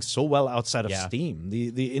performing so well outside of Steam.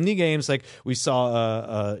 The indie games, like we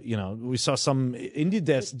saw, we saw some indie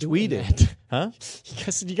devs tweeted. Huh?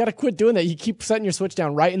 You got to quit doing that. You keep setting your Switch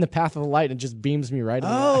down right in the path of the light and it just beams me right.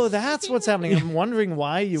 Oh, that's what's happening. I'm wondering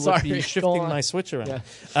why you would Sorry, be go shifting on. my Switch around.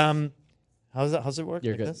 How's it work?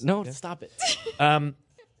 You're like good. this? No, Yeah. stop it.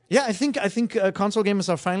 Yeah, I think console gamers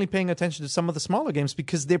are finally paying attention to some of the smaller games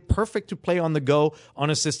because they're perfect to play on the go on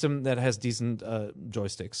a system that has decent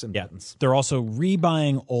joysticks and buttons. They're also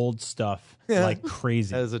rebuying old stuff like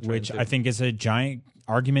crazy, That is a trend, which too. I think is a giant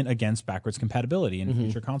argument against backwards compatibility in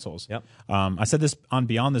future consoles. Yep. I said this on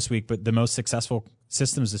Beyond this week, but the most successful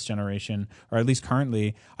systems this generation, or at least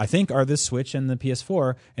currently, I think are the Switch and the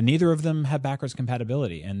PS4, and neither of them have backwards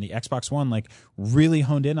compatibility. And the Xbox One really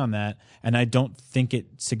honed in on that, and I don't think it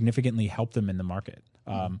significantly helped them in the market.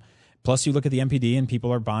 Plus, you look at the MPD and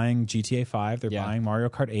people are buying GTA 5. They're Yeah. buying Mario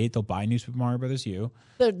Kart 8. They'll buy New Super Mario Brothers U.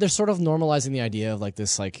 They're sort of normalizing the idea of like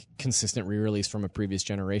this like consistent re-release from a previous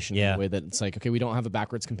generation in Yeah. a way that it's like, okay, we don't have a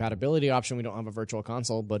backwards compatibility option, we don't have a virtual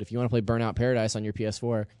console, but if you want to play Burnout Paradise on your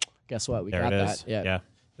PS4, guess what? We There got it is. that. Yeah.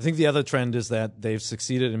 I think the other trend is that they've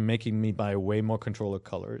succeeded in making me buy way more controller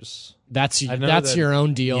colors. That's know that's that- your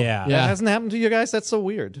own deal. Yeah. That hasn't happened to you guys? That's so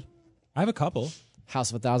weird. I have a couple. House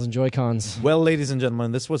of 1,000 Joy-Cons. Well, ladies and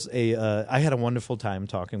gentlemen, this was I had a wonderful time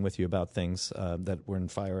talking with you about things that were in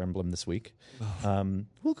Fire Emblem this week.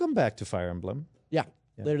 We'll come back to Fire Emblem. Yeah.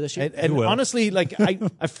 Later this year. And will. honestly, like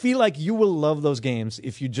I feel like you will love those games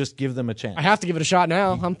if you just give them a chance. I have to give it a shot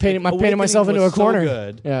now. I'm painting Awakening myself into a was so corner.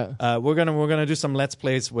 good. Yeah. We're gonna do some Let's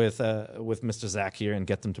Plays with Mr. Zach here and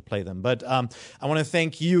get them to play them. But I want to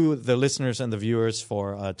thank you, the listeners and the viewers,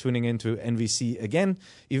 for tuning into NVC again.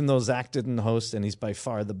 Even though Zach didn't host, and he's by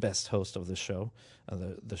far the best host of the show.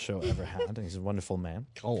 The show ever had. And he's a wonderful man.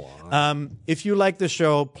 Go on. If you like the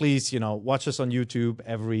show, please, watch us on YouTube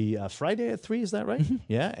every Friday at 3. Is that right?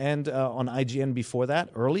 Yeah. And on IGN before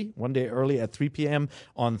that, one day early at 3 p.m.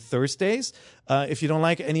 on Thursdays. If you don't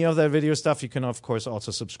like any of that video stuff, you can, of course,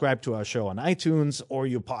 also subscribe to our show on iTunes or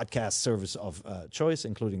your podcast service of choice,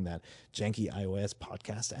 including that janky iOS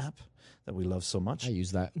podcast app that we love so much. I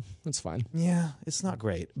use that. That's fine. Yeah, it's not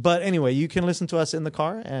great. But anyway, you can listen to us in the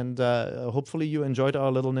car, and hopefully you enjoyed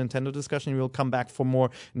our little Nintendo discussion. We'll come back for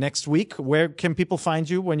more next week. Where can people find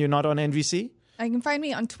you when you're not on NVC? You can find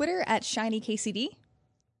me on Twitter at ShinyKCD.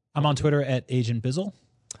 I'm on Twitter at Agent Bizzle.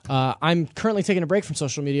 I'm currently taking a break from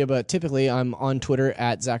social media, but typically I'm on Twitter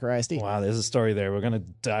at ZachariasD. Wow, there's a story there. We're going to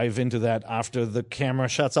dive into that after the camera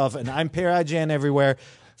shuts off. And I'm Per IGN everywhere.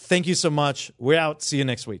 Thank you so much. We're out. See you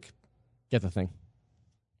next week. Get the thing.